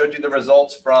showed you the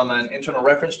results from an internal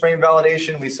reference frame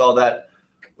validation. We saw that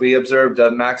we observed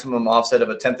a maximum offset of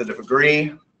 1/10 of a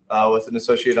degree with an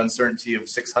associated uncertainty of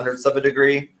 6/100ths of a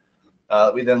degree.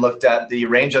 We then looked at the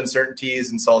range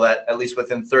uncertainties and saw that at least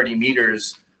within 30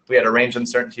 meters, we had a range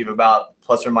uncertainty of about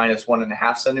plus or minus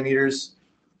 1.5 centimeters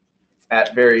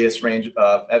at various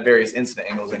incident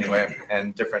angles anyway,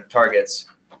 and different targets.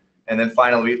 And then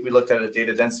finally, we looked at a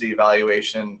data density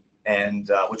evaluation, and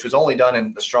which was only done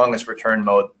in the strongest return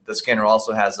mode. The scanner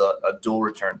also has a dual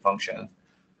return function.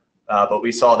 But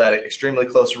we saw that at extremely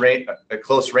close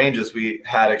ranges, we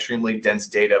had extremely dense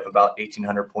data of about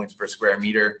 1,800 points per square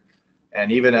meter.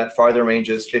 And even at farther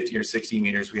ranges, 50 or 60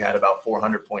 meters, we had about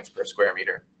 400 points per square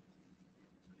meter.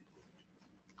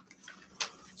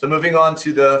 So moving on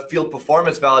to the field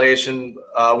performance validation,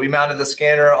 we mounted the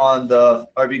scanner on the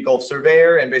RV Gulf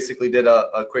Surveyor and basically did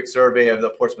a quick survey of the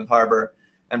Portsmouth Harbor.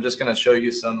 I'm just going to show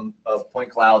you some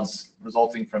point clouds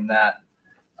resulting from that.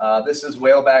 This is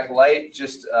whaleback light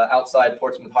just outside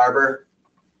Portsmouth Harbor.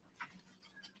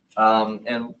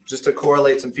 And just to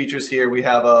correlate some features here, we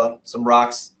have some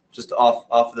rocks just off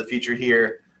of the feature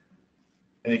here.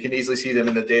 And you can easily see them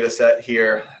in the data set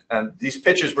here. And these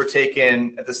pictures were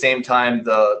taken at the same time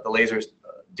the laser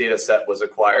data set was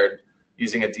acquired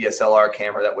using a DSLR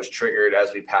camera that was triggered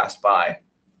as we passed by.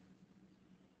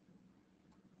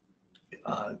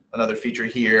 Another feature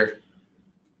here,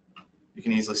 you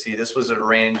can easily see this was at a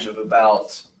range of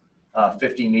about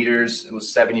 50 meters. It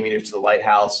was 70 meters to the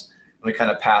lighthouse. And we kind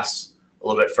of passed a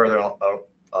little bit further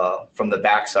from the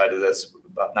back side of this,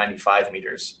 about 95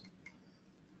 meters.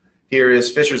 Here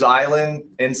is Fisher's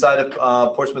Island inside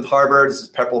of Portsmouth Harbor. This is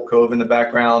Pepperell Cove in the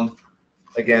background.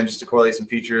 Again, just to correlate some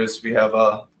features, we have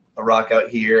a rock out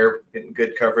here, getting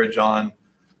good coverage on.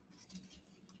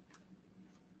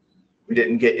 We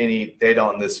didn't get any data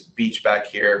on this beach back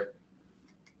here.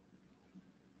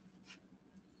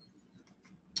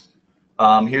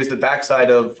 Here's the backside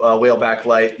of whaleback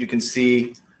light. You can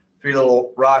see 3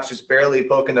 little rocks just barely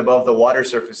poking above the water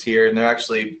surface here, and they're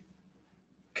actually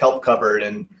kelp covered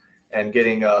and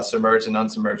getting submerged and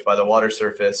unsubmerged by the water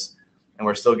surface. And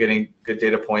we're still getting good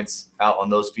data points out on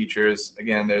those features.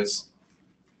 Again, there's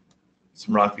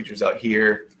some rock features out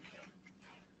here.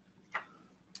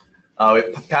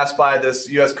 We passed by this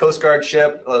U.S. Coast Guard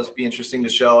ship. That'll be interesting to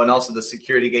show, and also the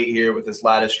security gate here with this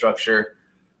lattice structure.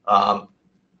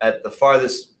 At the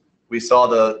farthest, we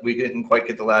didn't quite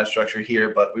get the lattice structure here,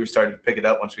 but we were starting to pick it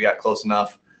up once we got close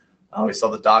enough. We saw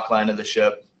the dock line of the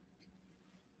ship.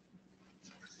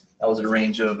 That was a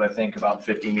range of, I think, about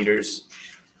 50 meters.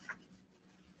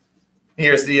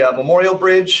 Here's the Memorial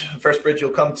Bridge, first bridge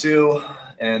you'll come to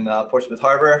in Portsmouth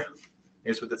Harbor.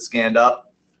 Here's what it scanned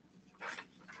up.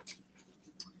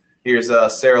 Here's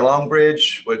Sarah Long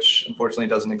Bridge, which unfortunately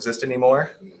doesn't exist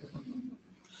anymore.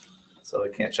 So I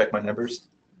can't check my numbers.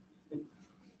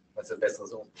 That's the best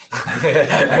result.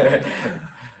 The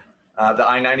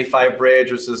I-95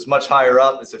 bridge, which is much higher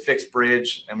up. It's a fixed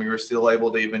bridge, and we were still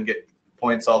able to even get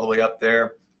points all the way up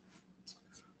there.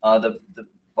 The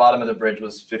bottom of the bridge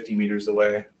was 50 meters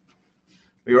away.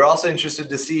 We were also interested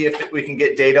to see if we can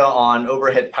get data on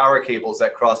overhead power cables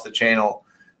that cross the channel.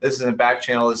 This is a back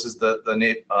channel. This is the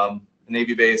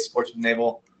Navy base, Portsmouth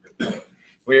Naval. We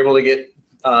were able to get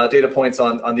data points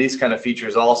on these kind of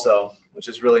features also, which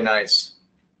is really nice.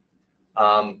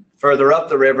 Further up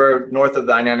the river, north of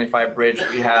the I-95 bridge,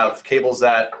 we have cables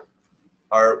that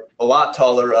are a lot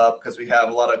taller up because we have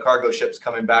a lot of cargo ships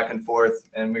coming back and forth,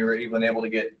 and we were even able to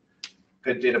get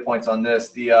good data points on this.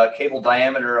 The cable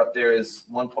diameter up there is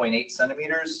 1.8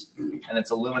 centimeters, and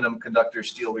it's aluminum conductor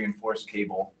steel reinforced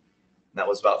cable. And that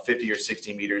was about 50 or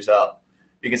 60 meters up.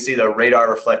 You can see the radar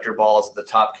reflector balls at the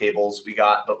top cables we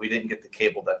got, but we didn't get the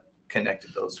cable that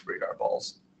connected those radar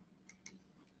balls.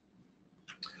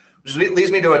 Which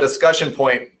leads me to a discussion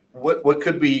point. What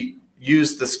could we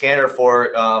use the scanner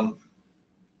for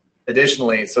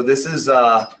additionally? So this is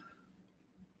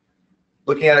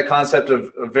looking at a concept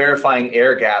of verifying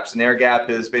air gaps. An air gap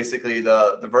is basically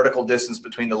the vertical distance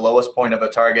between the lowest point of a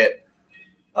target,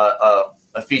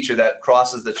 a feature that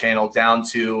crosses the channel down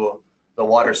to the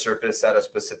water surface at a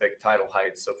specific tidal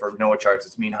height. So for NOAA charts,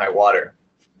 it's mean high water.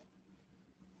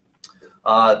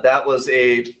 That was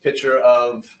a picture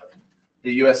of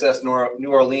the USS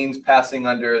New Orleans passing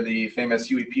under the famous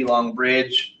Huey P. Long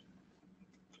Bridge,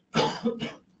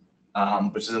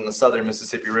 which is in the southern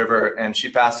Mississippi River, and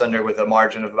she passed under with a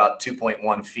margin of about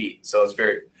 2.1 feet. So it's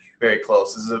very, very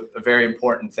close. This is a very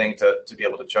important thing to be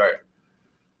able to chart.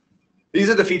 These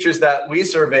are the features that we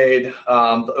surveyed,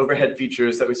 the overhead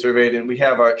features that we surveyed, and we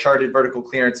have our charted vertical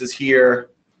clearances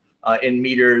here in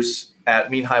meters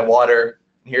at mean high water.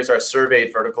 Here's our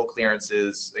surveyed vertical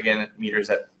clearances, again, meters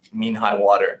at mean high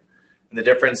water. And the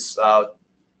difference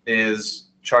is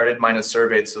charted minus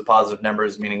surveyed, so positive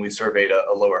numbers, meaning we surveyed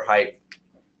a lower height.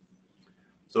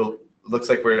 So it looks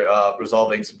like we're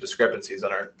resolving some discrepancies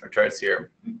on our charts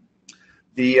here.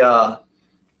 The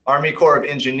Army Corps of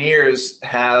Engineers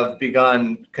have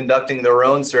begun conducting their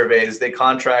own surveys. They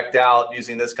contract out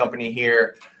using this company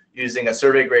here, using a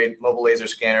survey grade mobile laser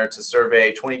scanner to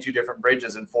survey 22 different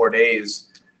bridges in 4 days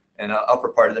in the upper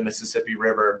part of the Mississippi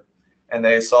River. And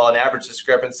they saw an average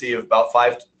discrepancy of about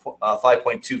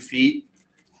 5.2 feet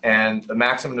and a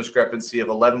maximum discrepancy of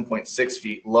 11.6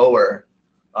 feet lower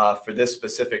for this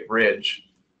specific bridge.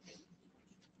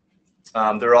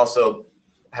 They're also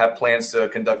have plans to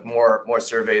conduct more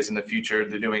surveys in the future.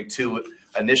 They're doing 2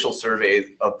 initial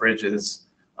surveys of bridges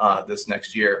this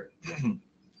next year.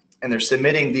 And they're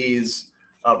submitting these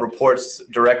reports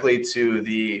directly to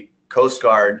the Coast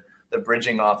Guard, the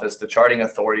bridging office, the charting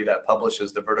authority that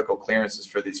publishes the vertical clearances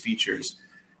for these features.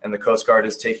 And the Coast Guard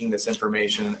is taking this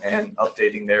information and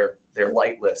updating their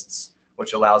light lists,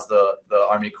 which allows the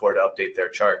Army Corps to update their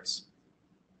charts.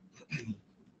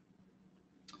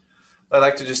 I'd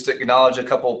like to just acknowledge a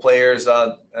couple of players,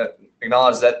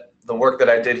 acknowledge that the work that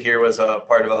I did here was a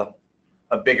part of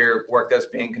a bigger work that's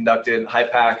being conducted.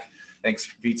 HIPAC, thanks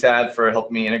VTAD for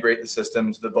helping me integrate the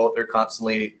systems. The both are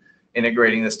constantly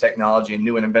integrating this technology in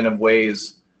new and inventive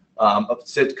ways.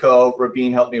 Citco,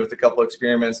 Rabin helped me with a couple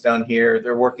experiments down here.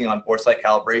 They're working on bore sight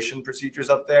calibration procedures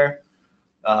up there.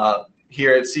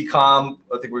 Here at CCOM,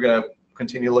 I think we're going to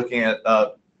continue looking at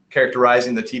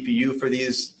characterizing the TPU for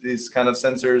these kind of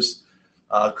sensors.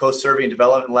 Coast Survey and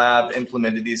Development Lab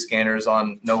implemented these scanners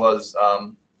on NOAA's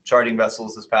charting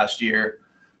vessels this past year.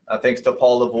 Thanks to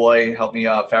Paul Lavoie, helped me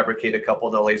fabricate a couple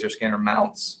of the laser scanner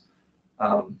mounts.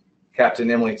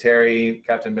 Captain Emily Terry,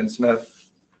 Captain Ben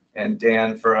Smith, and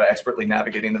Dan for expertly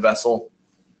navigating the vessel.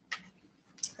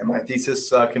 And my thesis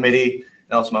committee,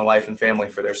 and also my wife and family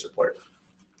for their support.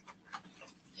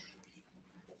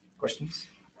 Questions?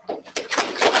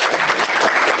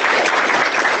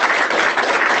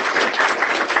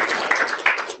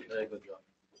 Very good job.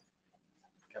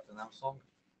 Captain Armstrong?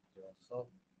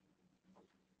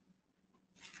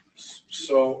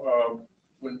 So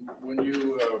when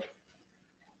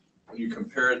you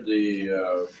compared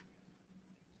the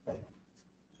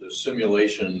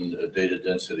simulation data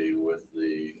density with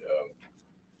the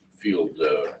field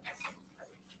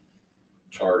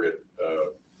target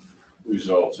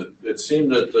results, it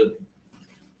seemed that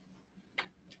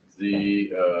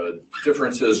the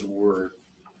differences were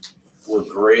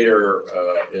greater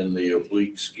in the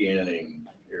oblique scanning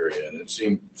area, and it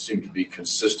seemed to be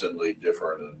consistently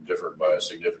different and different by a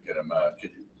significant amount.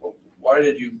 Why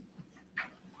would you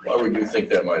think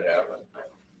that might happen?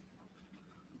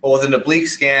 Well, with an oblique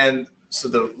scan, so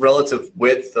the relative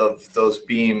width of those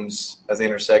beams as they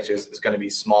intersect is going to be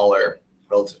smaller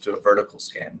relative to a vertical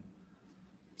scan.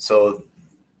 So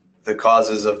the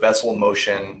causes of vessel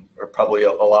motion are probably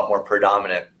a lot more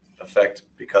predominant effect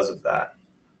because of that.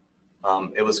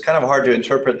 It was kind of hard to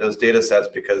interpret those data sets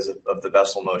because of the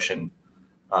vessel motion.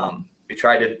 We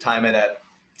tried to time it at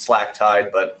slack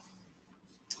tide, but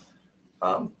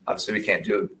obviously we can't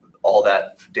do all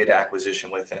that data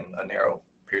acquisition within a narrow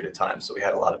period of time. So we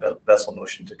had a lot of vessel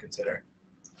motion to consider.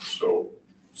 So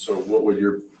what would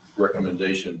your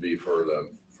recommendation be for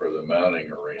the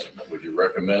mounting arrangement? Would you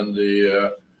recommend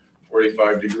the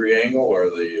 45-degree angle or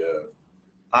the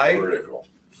vertical?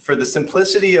 For the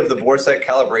simplicity of the bore sight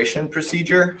calibration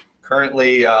procedure,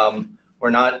 currently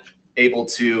we're not able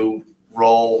to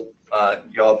roll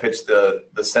yaw pitch the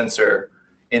sensor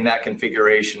in that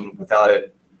configuration without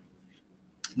it.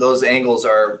 Those angles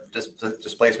are just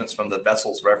displacements from the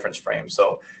vessel's reference frame.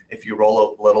 So if you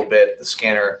roll a little bit, the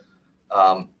scanner,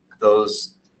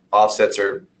 those offsets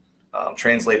are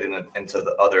translated into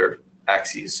the other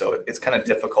axes. So it's kind of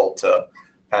difficult to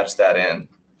patch that in.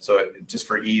 So just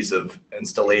for ease of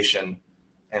installation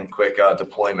and quick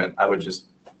deployment, I would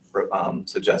just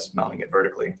suggest mounting it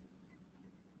vertically.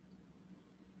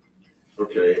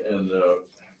 Okay, and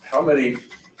how many,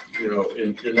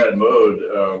 in that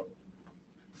mode,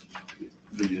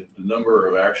 the number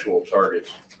of actual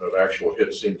targets, of actual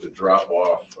hits seem to drop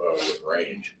off with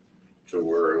range to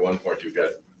where at one point you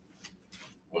got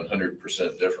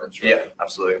 100% difference, right? Yeah,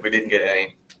 absolutely. We didn't get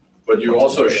any. But you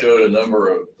also showed a number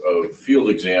of field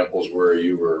examples where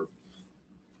you were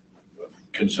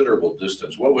considerable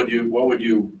distance. What would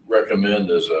you recommend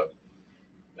as a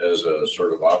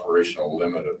sort of operational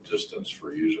limit of distance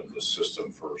for using the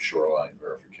system for shoreline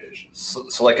verification?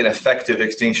 So like an effective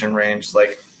extinction range,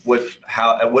 like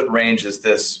at what range is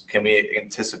this? Can we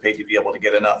anticipate to be able to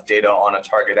get enough data on a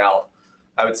target out?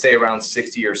 I would say around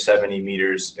 60 or 70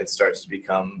 meters, it starts to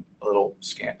become a little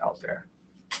scant out there.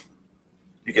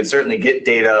 You can certainly get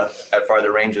data at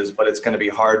farther ranges, but it's going to be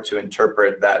hard to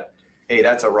interpret that, hey,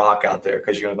 that's a rock out there,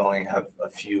 because you're going to have a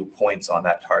few points on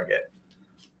that target,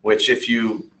 which if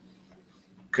you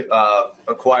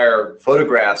acquire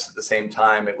photographs at the same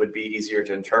time, it would be easier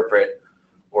to interpret,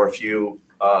 or if you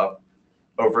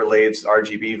overlaid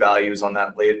RGB values on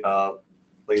that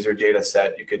laser data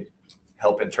set, you could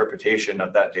help interpretation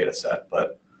of that data set.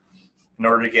 But in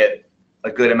order to get a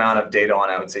good amount of data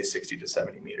on, I would say 60 to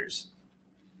 70 meters.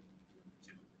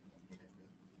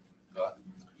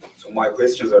 So my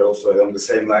questions are also along the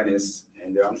same line as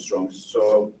Andy Armstrong.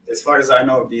 So as far as I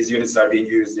know, these units are being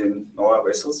used in NOAA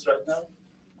vessels right now.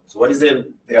 So what is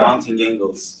the mounting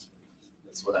angles?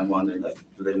 That's what I'm wondering. Like,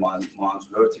 do they mount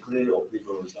vertically or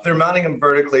horizontal? They're mounting them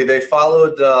vertically. They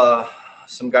followed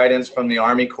some guidance from the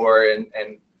Army Corps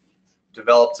and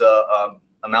developed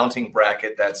a mounting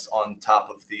bracket that's on top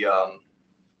of the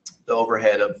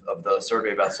overhead of the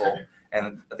survey vessel,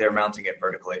 and they're mounting it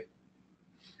vertically.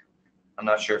 I'm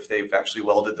not sure if they've actually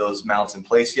welded those mounts in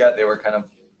place yet. They were kind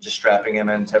of just strapping them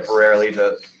in temporarily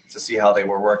to see how they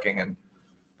were working,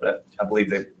 but I believe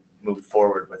they moved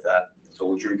forward with that. So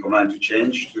would you recommend to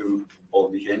change to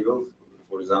oblique angle,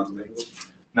 horizontal angle?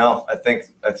 No, I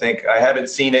think I haven't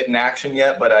seen it in action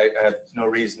yet, but I have no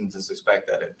reason to suspect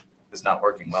that it is not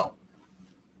working well.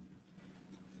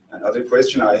 Another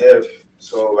question I have,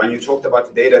 so when you talked about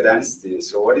the data density,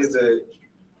 so what is the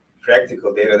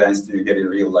practical data density you get in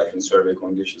real life in survey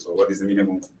conditions, or what is the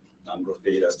minimum number of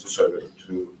data to survey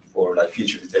for like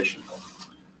feature detection?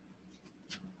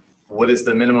 What is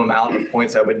the minimum amount of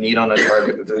points I would need on a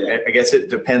target? I guess it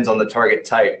depends on the target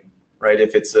type, right?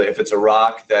 If it's a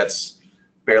rock that's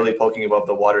barely poking above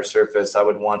the water surface, I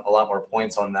would want a lot more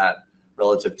points on that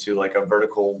relative to like a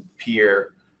vertical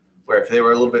pier, where if they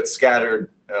were a little bit scattered,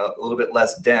 a little bit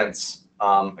less dense,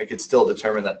 I could still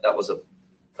determine that that was a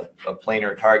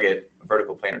planar target, a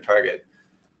vertical planar target.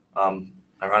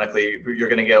 Ironically, you're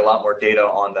going to get a lot more data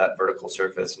on that vertical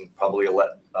surface and probably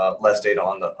less data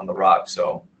on the rock.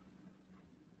 So,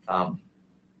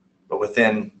 but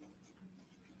within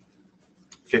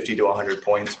 50 to 100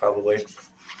 points probably.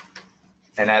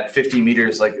 And at 50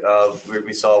 meters, like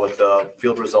we saw with the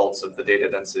field results of the data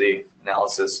density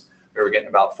analysis, we were getting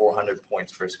about 400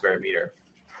 points per square meter.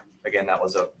 Again, that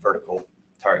was a vertical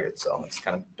target, so it's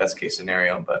kind of best case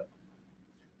scenario. But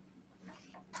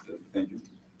thank you.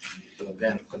 So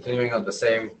again, continuing on the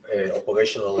same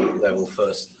operational level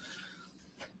first.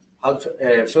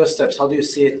 First steps, how do you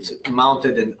see it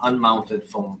mounted and unmounted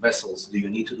from vessels? Do you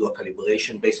need to do a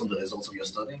calibration based on the results of your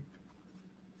study?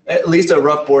 At least a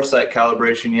rough bore sight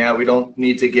calibration, yeah. We don't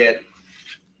need to get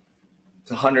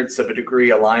to hundredths of a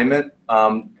degree alignment.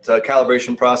 The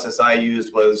calibration process I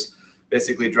used was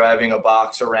basically driving a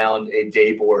box around a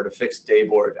dayboard, a fixed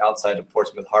dayboard outside of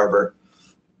Portsmouth Harbor,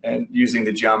 and using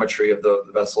the geometry of the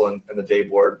vessel and the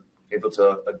dayboard, able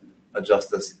to adjust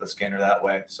the scanner that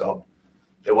way. So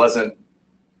it wasn't,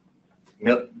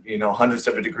 hundredths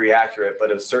of a degree accurate, but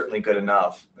it was certainly good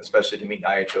enough, especially to meet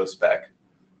IHO spec.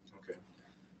 Okay.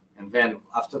 And then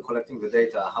after collecting the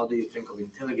data, how do you think of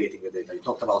interrogating the data? You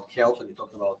talked about kelp and you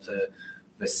talked about the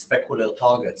specular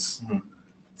targets. Mm-hmm.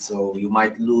 So you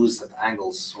might lose at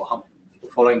angles. So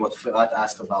following what Firat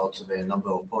asked about the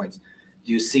number of points,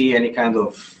 do you see any kind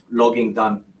of logging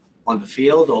done on the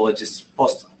field, or just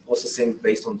processing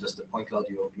based on just the point cloud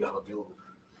you have available?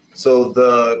 So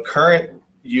the current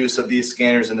use of these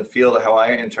scanners in the field, how I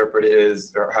interpret it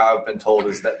is, or how I've been told,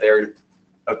 is that they're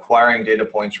acquiring data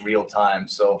points real time.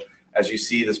 So as you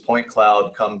see this point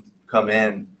cloud come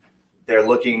in, they're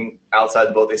looking outside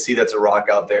the boat, they see that's a rock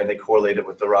out there, and they correlate it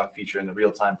with the rock feature in the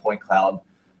real-time point cloud.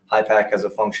 HiPAC has a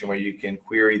function where you can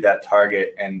query that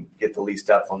target and get the least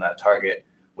depth on that target,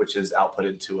 which is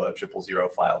outputted to a 000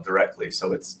 file directly.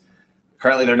 So it's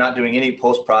currently they're not doing any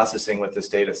post-processing with this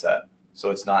data set. So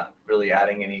it's not really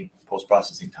adding any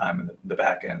post-processing time in the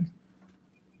back end.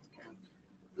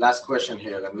 Last question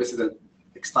here, and this is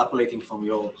extrapolating from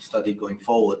your study going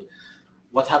forward.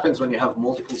 What happens when you have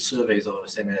multiple surveys over the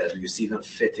same area? Do you see them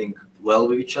fitting well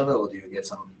with each other, or do you get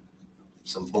some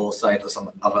bore sight or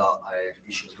some other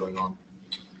issues going on?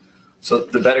 So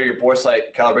the better your bore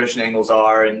sight calibration angles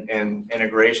are and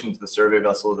integration to the survey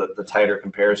vessel, the tighter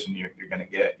comparison you're going to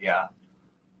get, yeah.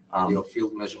 Your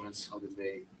field measurements, how did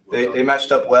they? They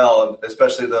matched up well,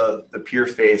 especially the pier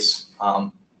face,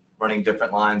 running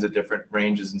different lines at different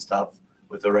ranges and stuff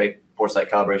with the right bore sight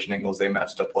calibration angles. They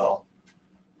matched up well.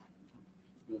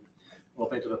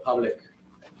 Open to the public.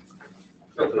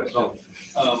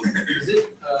 Is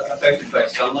it affected by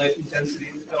sunlight intensity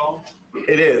at all?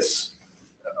 It is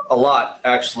a lot,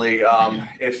 actually.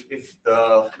 If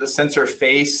the sensor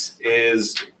face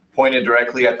is pointed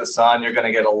directly at the sun, you're going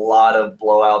to get a lot of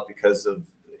blowout because of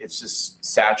it's just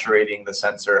saturating the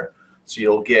sensor. So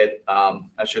you'll get,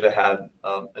 I should have had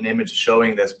an image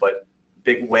showing this, but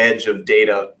big wedge of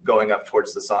data going up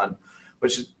towards the sun,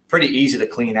 which is pretty easy to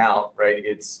clean out, right?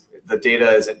 The data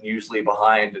isn't usually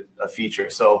behind a feature.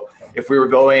 So if we were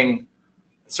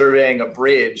surveying a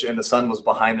bridge and the sun was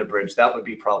behind the bridge, that would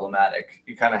be problematic.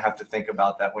 You kind of have to think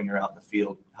about that when you're out in the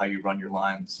field, how you run your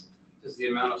lines. Does the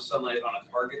amount of sunlight on a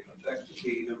target affect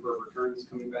the number of returns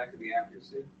coming back and the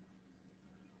accuracy?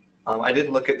 I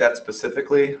didn't look at that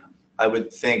specifically. I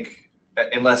would think,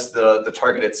 unless the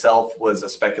target itself was a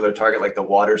specular target like the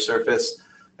water surface,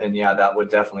 then yeah, that would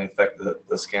definitely affect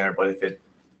the scanner. But if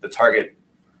the target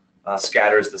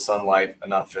scatters the sunlight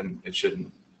enough, and it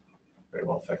shouldn't very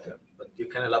well affect it. But you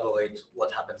can elaborate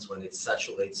what happens when it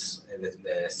saturates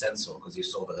the sensor, because you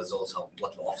saw the results,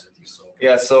 what offset you saw.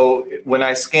 Yeah, so when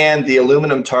I scanned the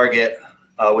aluminum target,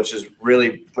 which is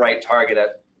really bright target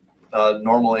at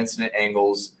normal incident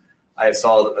angles, I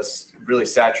saw a really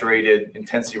saturated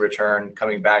intensity return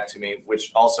coming back to me,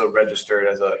 which also registered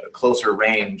as a closer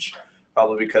range,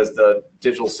 probably because the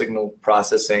digital signal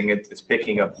processing, it's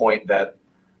picking a point that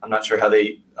I'm not sure how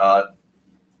they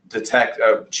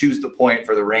choose the point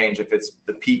for the range, if it's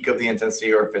the peak of the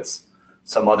intensity or if it's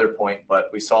some other point,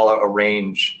 but we saw a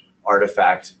range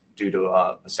artifact due to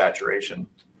a saturation.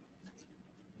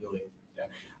 Really? Yeah.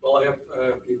 Well, I have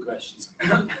a few questions.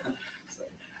 So,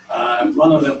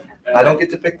 one of them. I don't get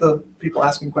to pick the people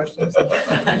asking questions. I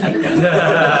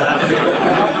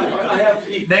have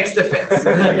three. Next defense.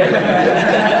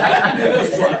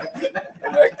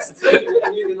 Next.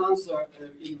 You can answer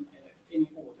in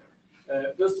order.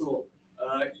 First of all,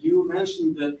 you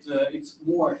mentioned that it's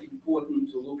more important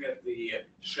to look at the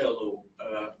shallow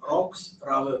rocks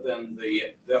rather than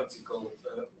the vertical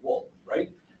wall,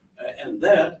 right? And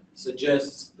that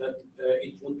suggests that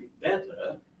it would be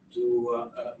better to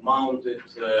mount it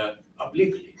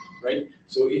obliquely, right?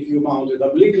 So if you mount it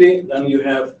obliquely, then you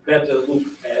have better look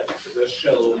at the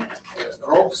shallow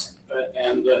rocks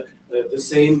and the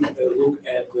same look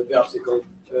at the vertical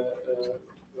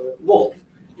wall.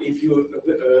 If you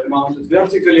mount it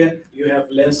vertically, you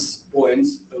have less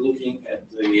points looking at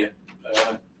the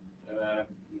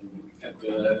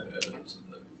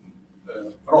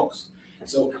rocks.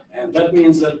 So, and that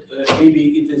means that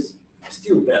maybe it is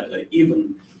still better,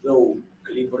 even though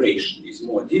calibration is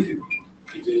more difficult.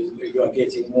 You are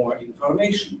getting more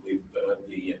information with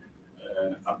the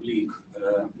oblique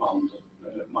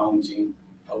mounting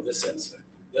of the sensor.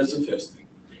 That's the first thing.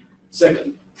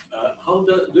 Second,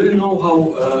 do you know how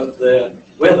the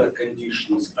weather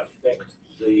conditions affect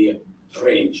the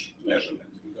range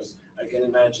measurement? Because I can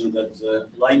imagine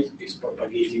that light is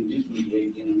propagating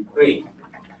differently in rain.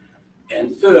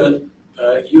 And third,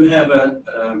 you have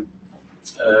a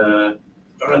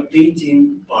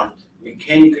rotating part,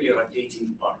 mechanically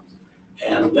rotating part,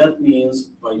 and that means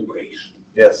vibration.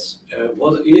 Yes.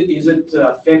 Is it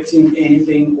affecting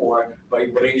anything, or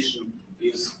vibration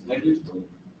is negligible?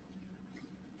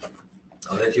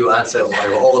 I'll let you answer by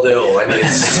order, or any.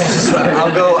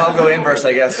 I'll go inverse,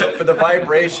 I guess. So for the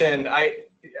vibration,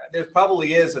 there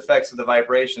probably is effects of the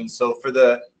vibration. So for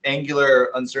the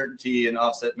angular uncertainty and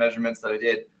offset measurements that I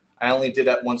did, I only did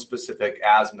at one specific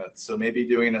azimuth. So maybe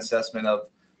doing an assessment of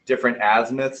different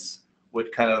azimuths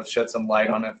would kind of shed some light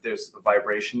on if there's a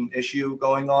vibration issue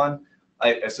going on.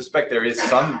 I suspect there is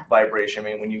some vibration. I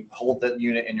mean, when you hold that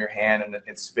unit in your hand and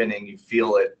it's spinning, you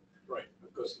feel it. Right.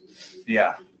 Because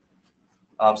yeah.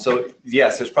 So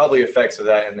yes, there's probably effects of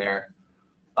that in there.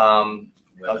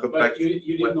 I'll go back. You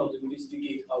did not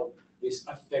investigate how this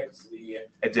affects the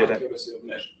accuracy of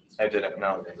measurements. I didn't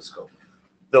know.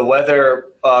 The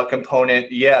weather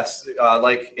component, yes.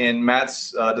 Like in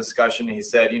Matt's discussion, he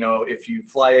said, if you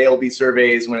fly ALB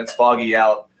surveys when it's foggy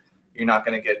out, you're not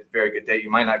going to get very good data. You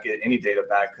might not get any data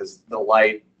back because the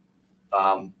light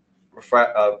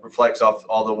reflects off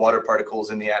all the water particles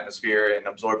in the atmosphere and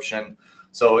absorption.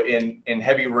 So in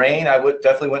heavy rain, I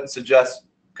definitely wouldn't suggest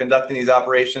conducting these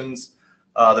operations.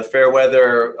 The fair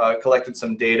weather collected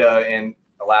some data in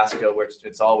Alaska, where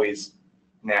it's always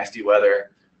nasty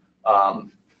weather.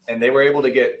 And they were able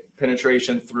to get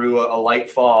penetration through a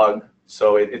light fog.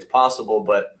 So it's possible,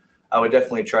 but I would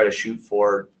definitely try to shoot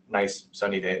for nice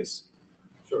sunny days.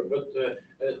 Sure, but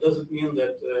does it mean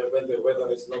that when the weather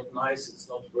is not nice, it's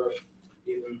not worth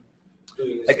even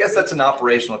doing I guess that's an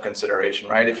operational consideration,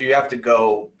 right? If you have to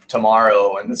go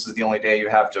tomorrow and this is the only day you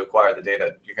have to acquire the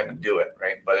data, you're going to do it,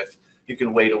 right? But if you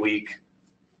can wait a week,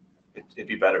 it'd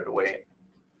be better to wait.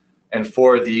 And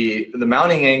for the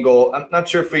mounting angle, I'm not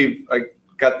sure if we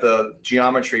got the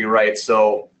geometry right.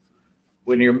 So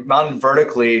when you're mounted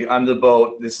vertically on the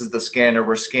boat, this is the scanner.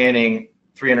 We're scanning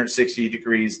 360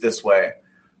 degrees this way.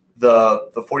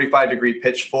 The 45-degree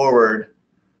pitch forward,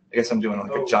 I guess I'm doing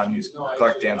like a John Hughes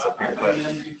Clark dance up here. But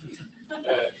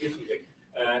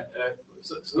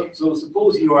so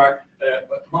suppose you are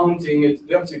mounting it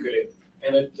vertically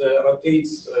and it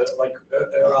rotates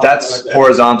around. That's like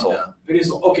horizontal. Yeah.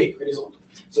 Horizontal.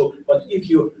 So, but if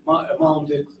you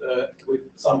mount it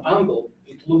with some angle,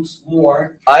 it looks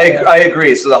more. I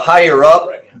agree. So the higher up,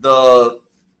 the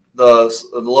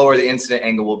lower the incident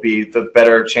angle will be, the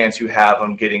better chance you have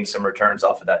on getting some returns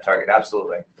off of that target.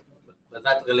 Absolutely. But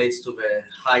that relates to the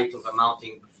height of the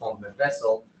mounting from the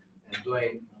vessel and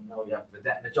doing, now we have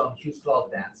the John Hughes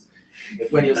Clark dance.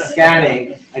 But when you're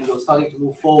scanning and you're starting to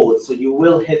move forward, so you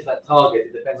will hit that target,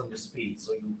 it depends on your speed.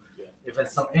 So if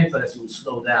there's some incidence, you will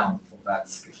slow down for that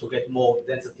to get more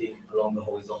density along the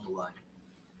horizontal line.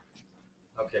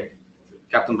 Okay,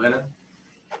 Captain Brennan?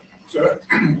 So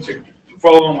to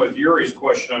follow on with Yuri's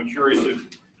question, I'm curious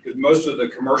if, because most of the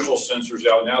commercial sensors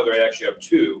out now, they actually have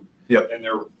two. Yep. And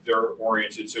they're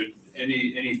oriented. So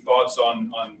any thoughts on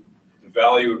the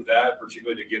value of that,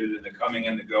 particularly to get it in the coming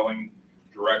and the going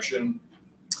direction?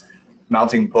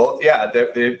 Mounting both, yeah,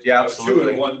 yeah,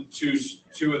 absolutely.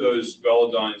 Two of those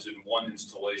Velodynes in one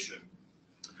installation.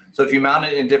 So if you mount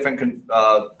it in different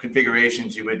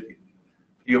configurations,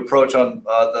 you approach on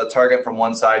the target from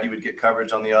one side, you would get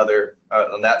coverage on the other,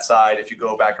 on that side. If you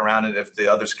go back around it, if the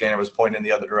other scanner was pointing in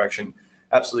the other direction,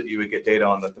 absolutely you would get data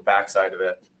on the back side of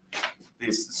it.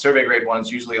 These survey grade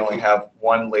ones usually only have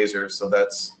one laser, so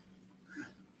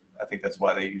I think that's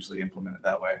why they usually implement it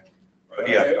that way. But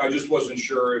yeah, I just wasn't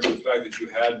sure if the fact that you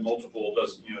had multiple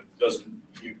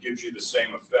gives you the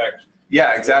same effect.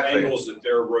 Yeah, exactly. The angles that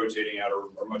they're rotating at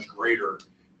are much greater,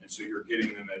 and so you're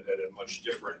getting them at a much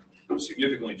different,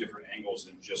 significantly different angles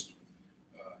than just.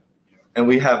 And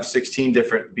we have 16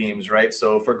 different beams, right?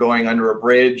 So if we're going under a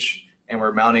bridge and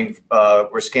we're mounting,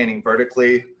 we're scanning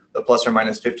vertically, the plus or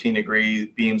minus 15-degree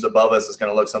beams above us is going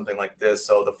to look something like this.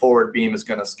 So the forward beam is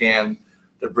going to scan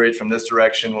the bridge from this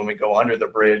direction. When we go under the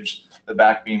bridge, the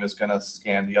back beam is going to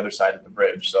scan the other side of the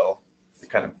bridge. So it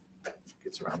kind of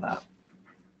gets around that.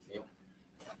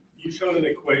 You showed an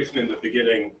equation in the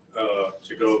beginning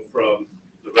to go from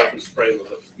the reference frame of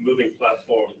the moving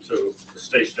platform to the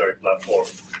stationary platform.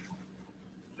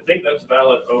 I think that's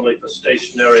valid only for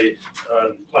stationary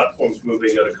platforms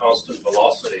moving at a constant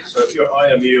velocity. So if your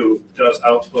IMU does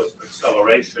output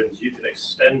accelerations, you can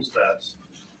extend that.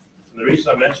 And the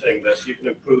reason I'm mentioning this, you can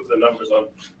improve the numbers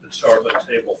on the chart on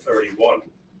table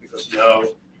 31, because now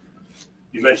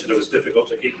you mentioned it was difficult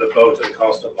to keep the boat at a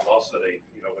constant velocity,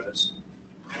 when it's,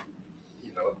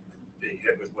 being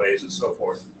hit with waves and so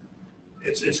forth.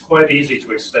 It's quite easy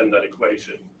to extend that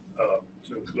equation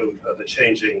to include the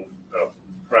changing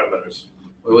parameters.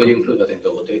 We will include that in the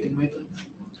rotating method.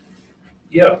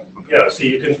 Yeah. So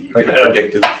you can Like have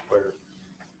predictive where.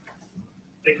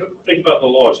 Think about the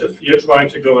launch. If you're trying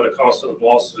to go at a constant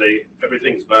velocity,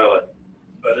 everything's valid.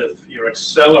 But if you're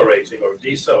accelerating or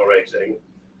decelerating,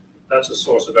 that's a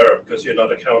source of error because you're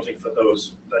not accounting for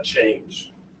that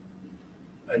change.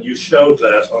 And you showed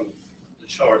that on the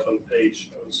chart on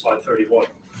slide 31.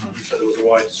 You said there was a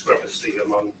wide discrepancy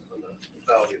among the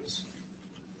values.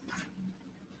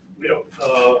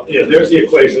 There's the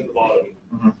equation at the bottom.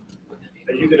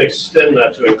 And you can extend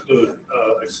that to include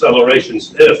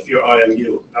accelerations if your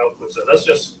IMU outputs it. That's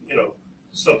just,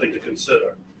 something to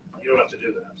consider. You don't have to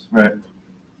do that. Right.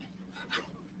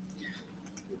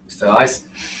 Mr. Ice?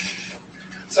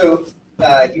 So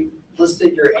you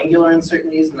listed your angular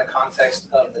uncertainties in the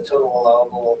context of the total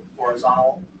allowable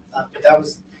horizontal, but that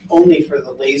was only for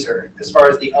the laser. As far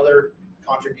as the other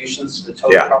contributions to the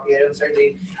total propagated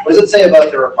uncertainty, what does it say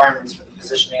about the requirements for the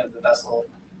positioning of the vessel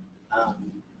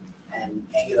and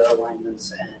angular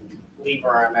alignments and lever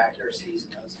arm accuracies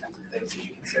and those kinds of things? Did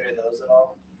you consider those at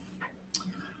all?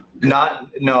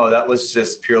 No, that was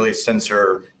just purely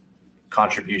sensor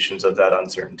contributions of that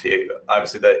uncertainty.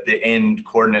 Obviously, the end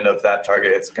coordinate of that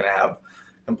target, it's going to have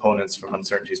components from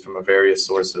uncertainties from various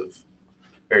sources,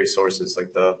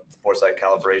 like the foresight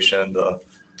calibration, the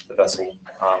vessel,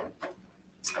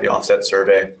 the offset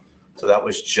survey. So that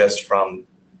was just from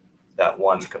that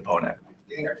one component.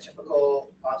 Do you think our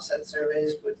typical offset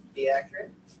surveys would be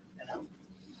accurate?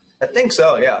 I think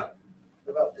so, yeah.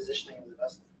 What about positioning of the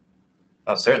vessel?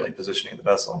 Certainly positioning the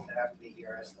vessel. That have to be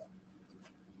ERS though.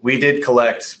 We did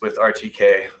collect with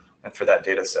RTK and for that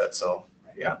data set, so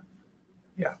yeah,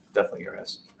 definitely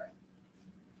ERS.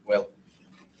 Well,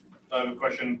 I have a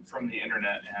question from the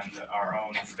internet and our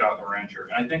own Scott Loranger.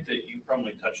 And I think that you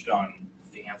probably touched on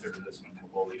the answer to this in a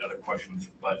couple of the other questions,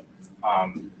 but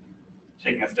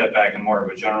taking a step back and more of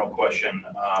a general question,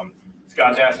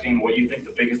 Scott's asking what you think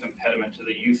the biggest impediment to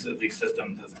the use of these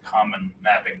systems as a common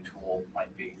mapping tool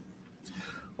might be.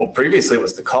 Well, previously it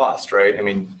was the cost, right? I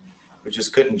mean, we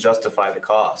just couldn't justify the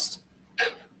cost.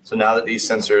 So now that these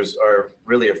sensors are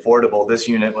really affordable, this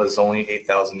unit was only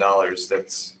 $8,000.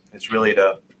 It's really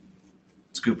to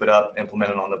scoop it up,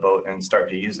 implement it on the boat, and start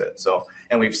to use it. So,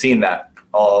 and we've seen that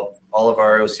all of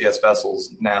our OCS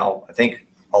vessels now, I think,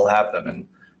 all have them and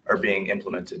are being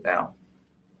implemented now.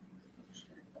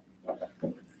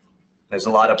 There's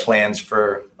a lot of plans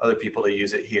for other people to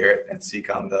use it here at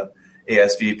CECOM. The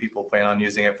ASV people plan on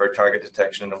using it for target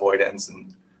detection and avoidance,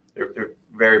 and they're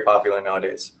very popular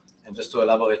nowadays. and just to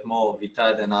elaborate more,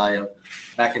 Vitad and I,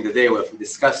 back in the day, were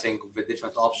discussing the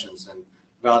different options, and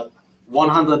about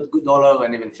 $100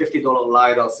 and even $50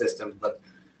 LiDAR systems, but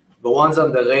the ones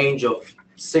on the range of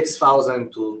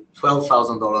 $6,000 to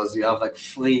 $12,000, you have like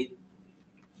free,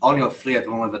 only free at the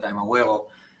moment that I'm aware of,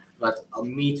 that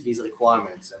meet these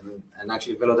requirements. And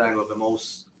actually Velodyne was the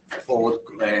most forward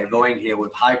going here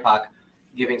with HiPAC,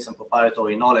 giving some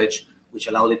proprietary knowledge, which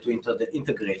allowed it to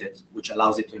integrate it, which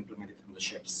allows it to implement it on the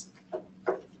ships.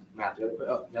 Matt,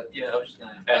 yeah, I was just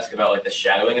going to ask about like the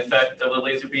shadowing effect of the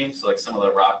laser beam. So like some of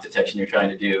the rock detection you're trying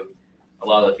to do, a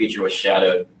lot of the feature was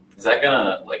shadowed. Is that going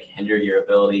to like hinder your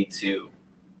ability to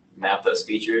map those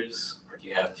features, or do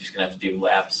you just going to have to do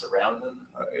laps around them?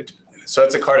 So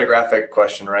it's a cartographic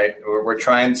question, right? We're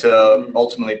trying to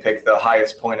ultimately pick the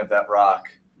highest point of that rock.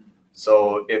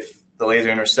 So if the laser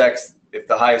intersects, if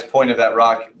the highest point of that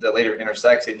rock, the laser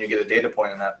intersects it, and you get a data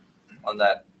point on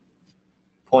that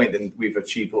point, then we've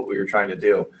achieved what we were trying to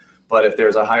do. But if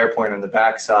there's a higher point on the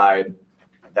backside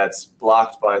that's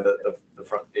blocked by the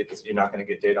front, you're not going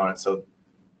to get data on it. So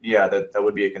yeah, that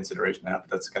would be a consideration.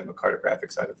 That's kind of a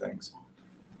cartographic side of things.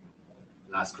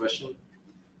 last question.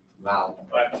 Wow.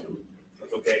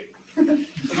 Okay.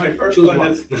 So my first one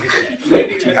is,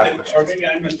 maybe you missed it, or maybe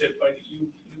I missed it, but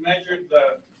you measured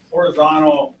the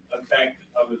horizontal effect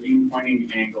of the beam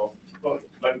pointing angle. But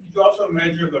did you also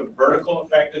measure the vertical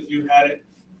effect as you had it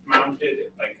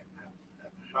mounted, like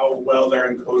how well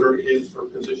their encoder is for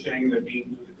positioning the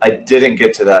beam? I didn't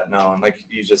get to that, no. And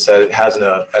like you just said, it has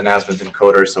an azimuth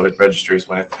encoder, so it registers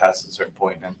when it passes a certain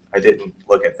point, and I didn't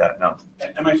look at that, no.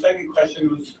 And my second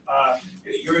question was,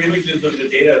 your images of the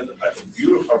data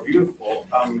are beautiful.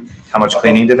 How much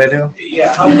cleaning did I do?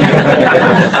 Yeah,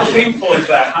 how painful is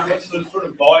that? How much the sort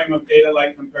of volume of data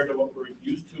like compared to what we're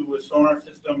used to with sonar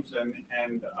systems,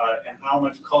 and how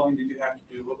much culling did you have to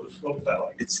do? What was that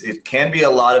like? It can be a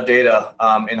lot of data.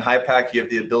 In HiPAC, you have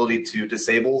the ability to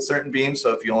disable certain beams,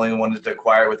 so if you only wanted to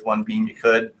acquire with one beam, you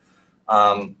could.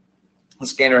 The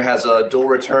scanner has a dual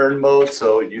return mode,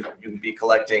 so you can be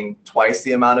collecting twice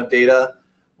the amount of data,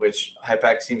 which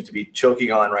HiPAC seems to be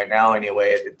choking on right now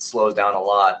anyway. It slows down a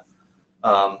lot.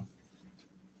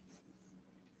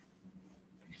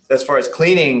 As far as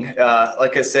cleaning,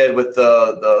 like I said, with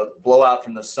the blowout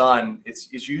from the sun, it's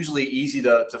usually easy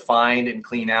to find and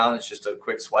clean out. It's just a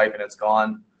quick swipe and it's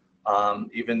gone.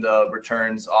 Even the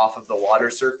returns off of the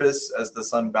water surface, as the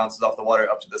sun bounces off the water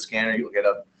up to the scanner, you'll get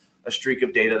a streak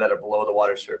of data that are below the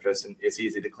water surface, and it's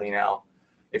easy to clean out.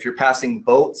 If you're passing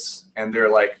boats and they're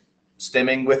like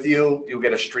stemming with you, you'll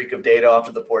get a streak of data off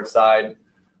to the port side.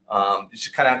 You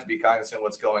just kind of have to be cognizant of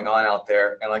what's going on out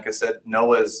there. And like I said,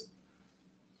 NOAA's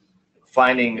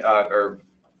finding or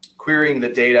querying the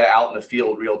data out in the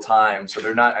field real time, so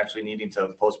they're not actually needing to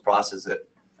post-process it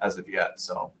as of yet.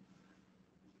 So.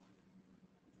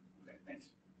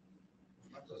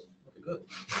 Good.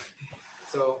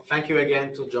 So thank you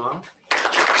again to John.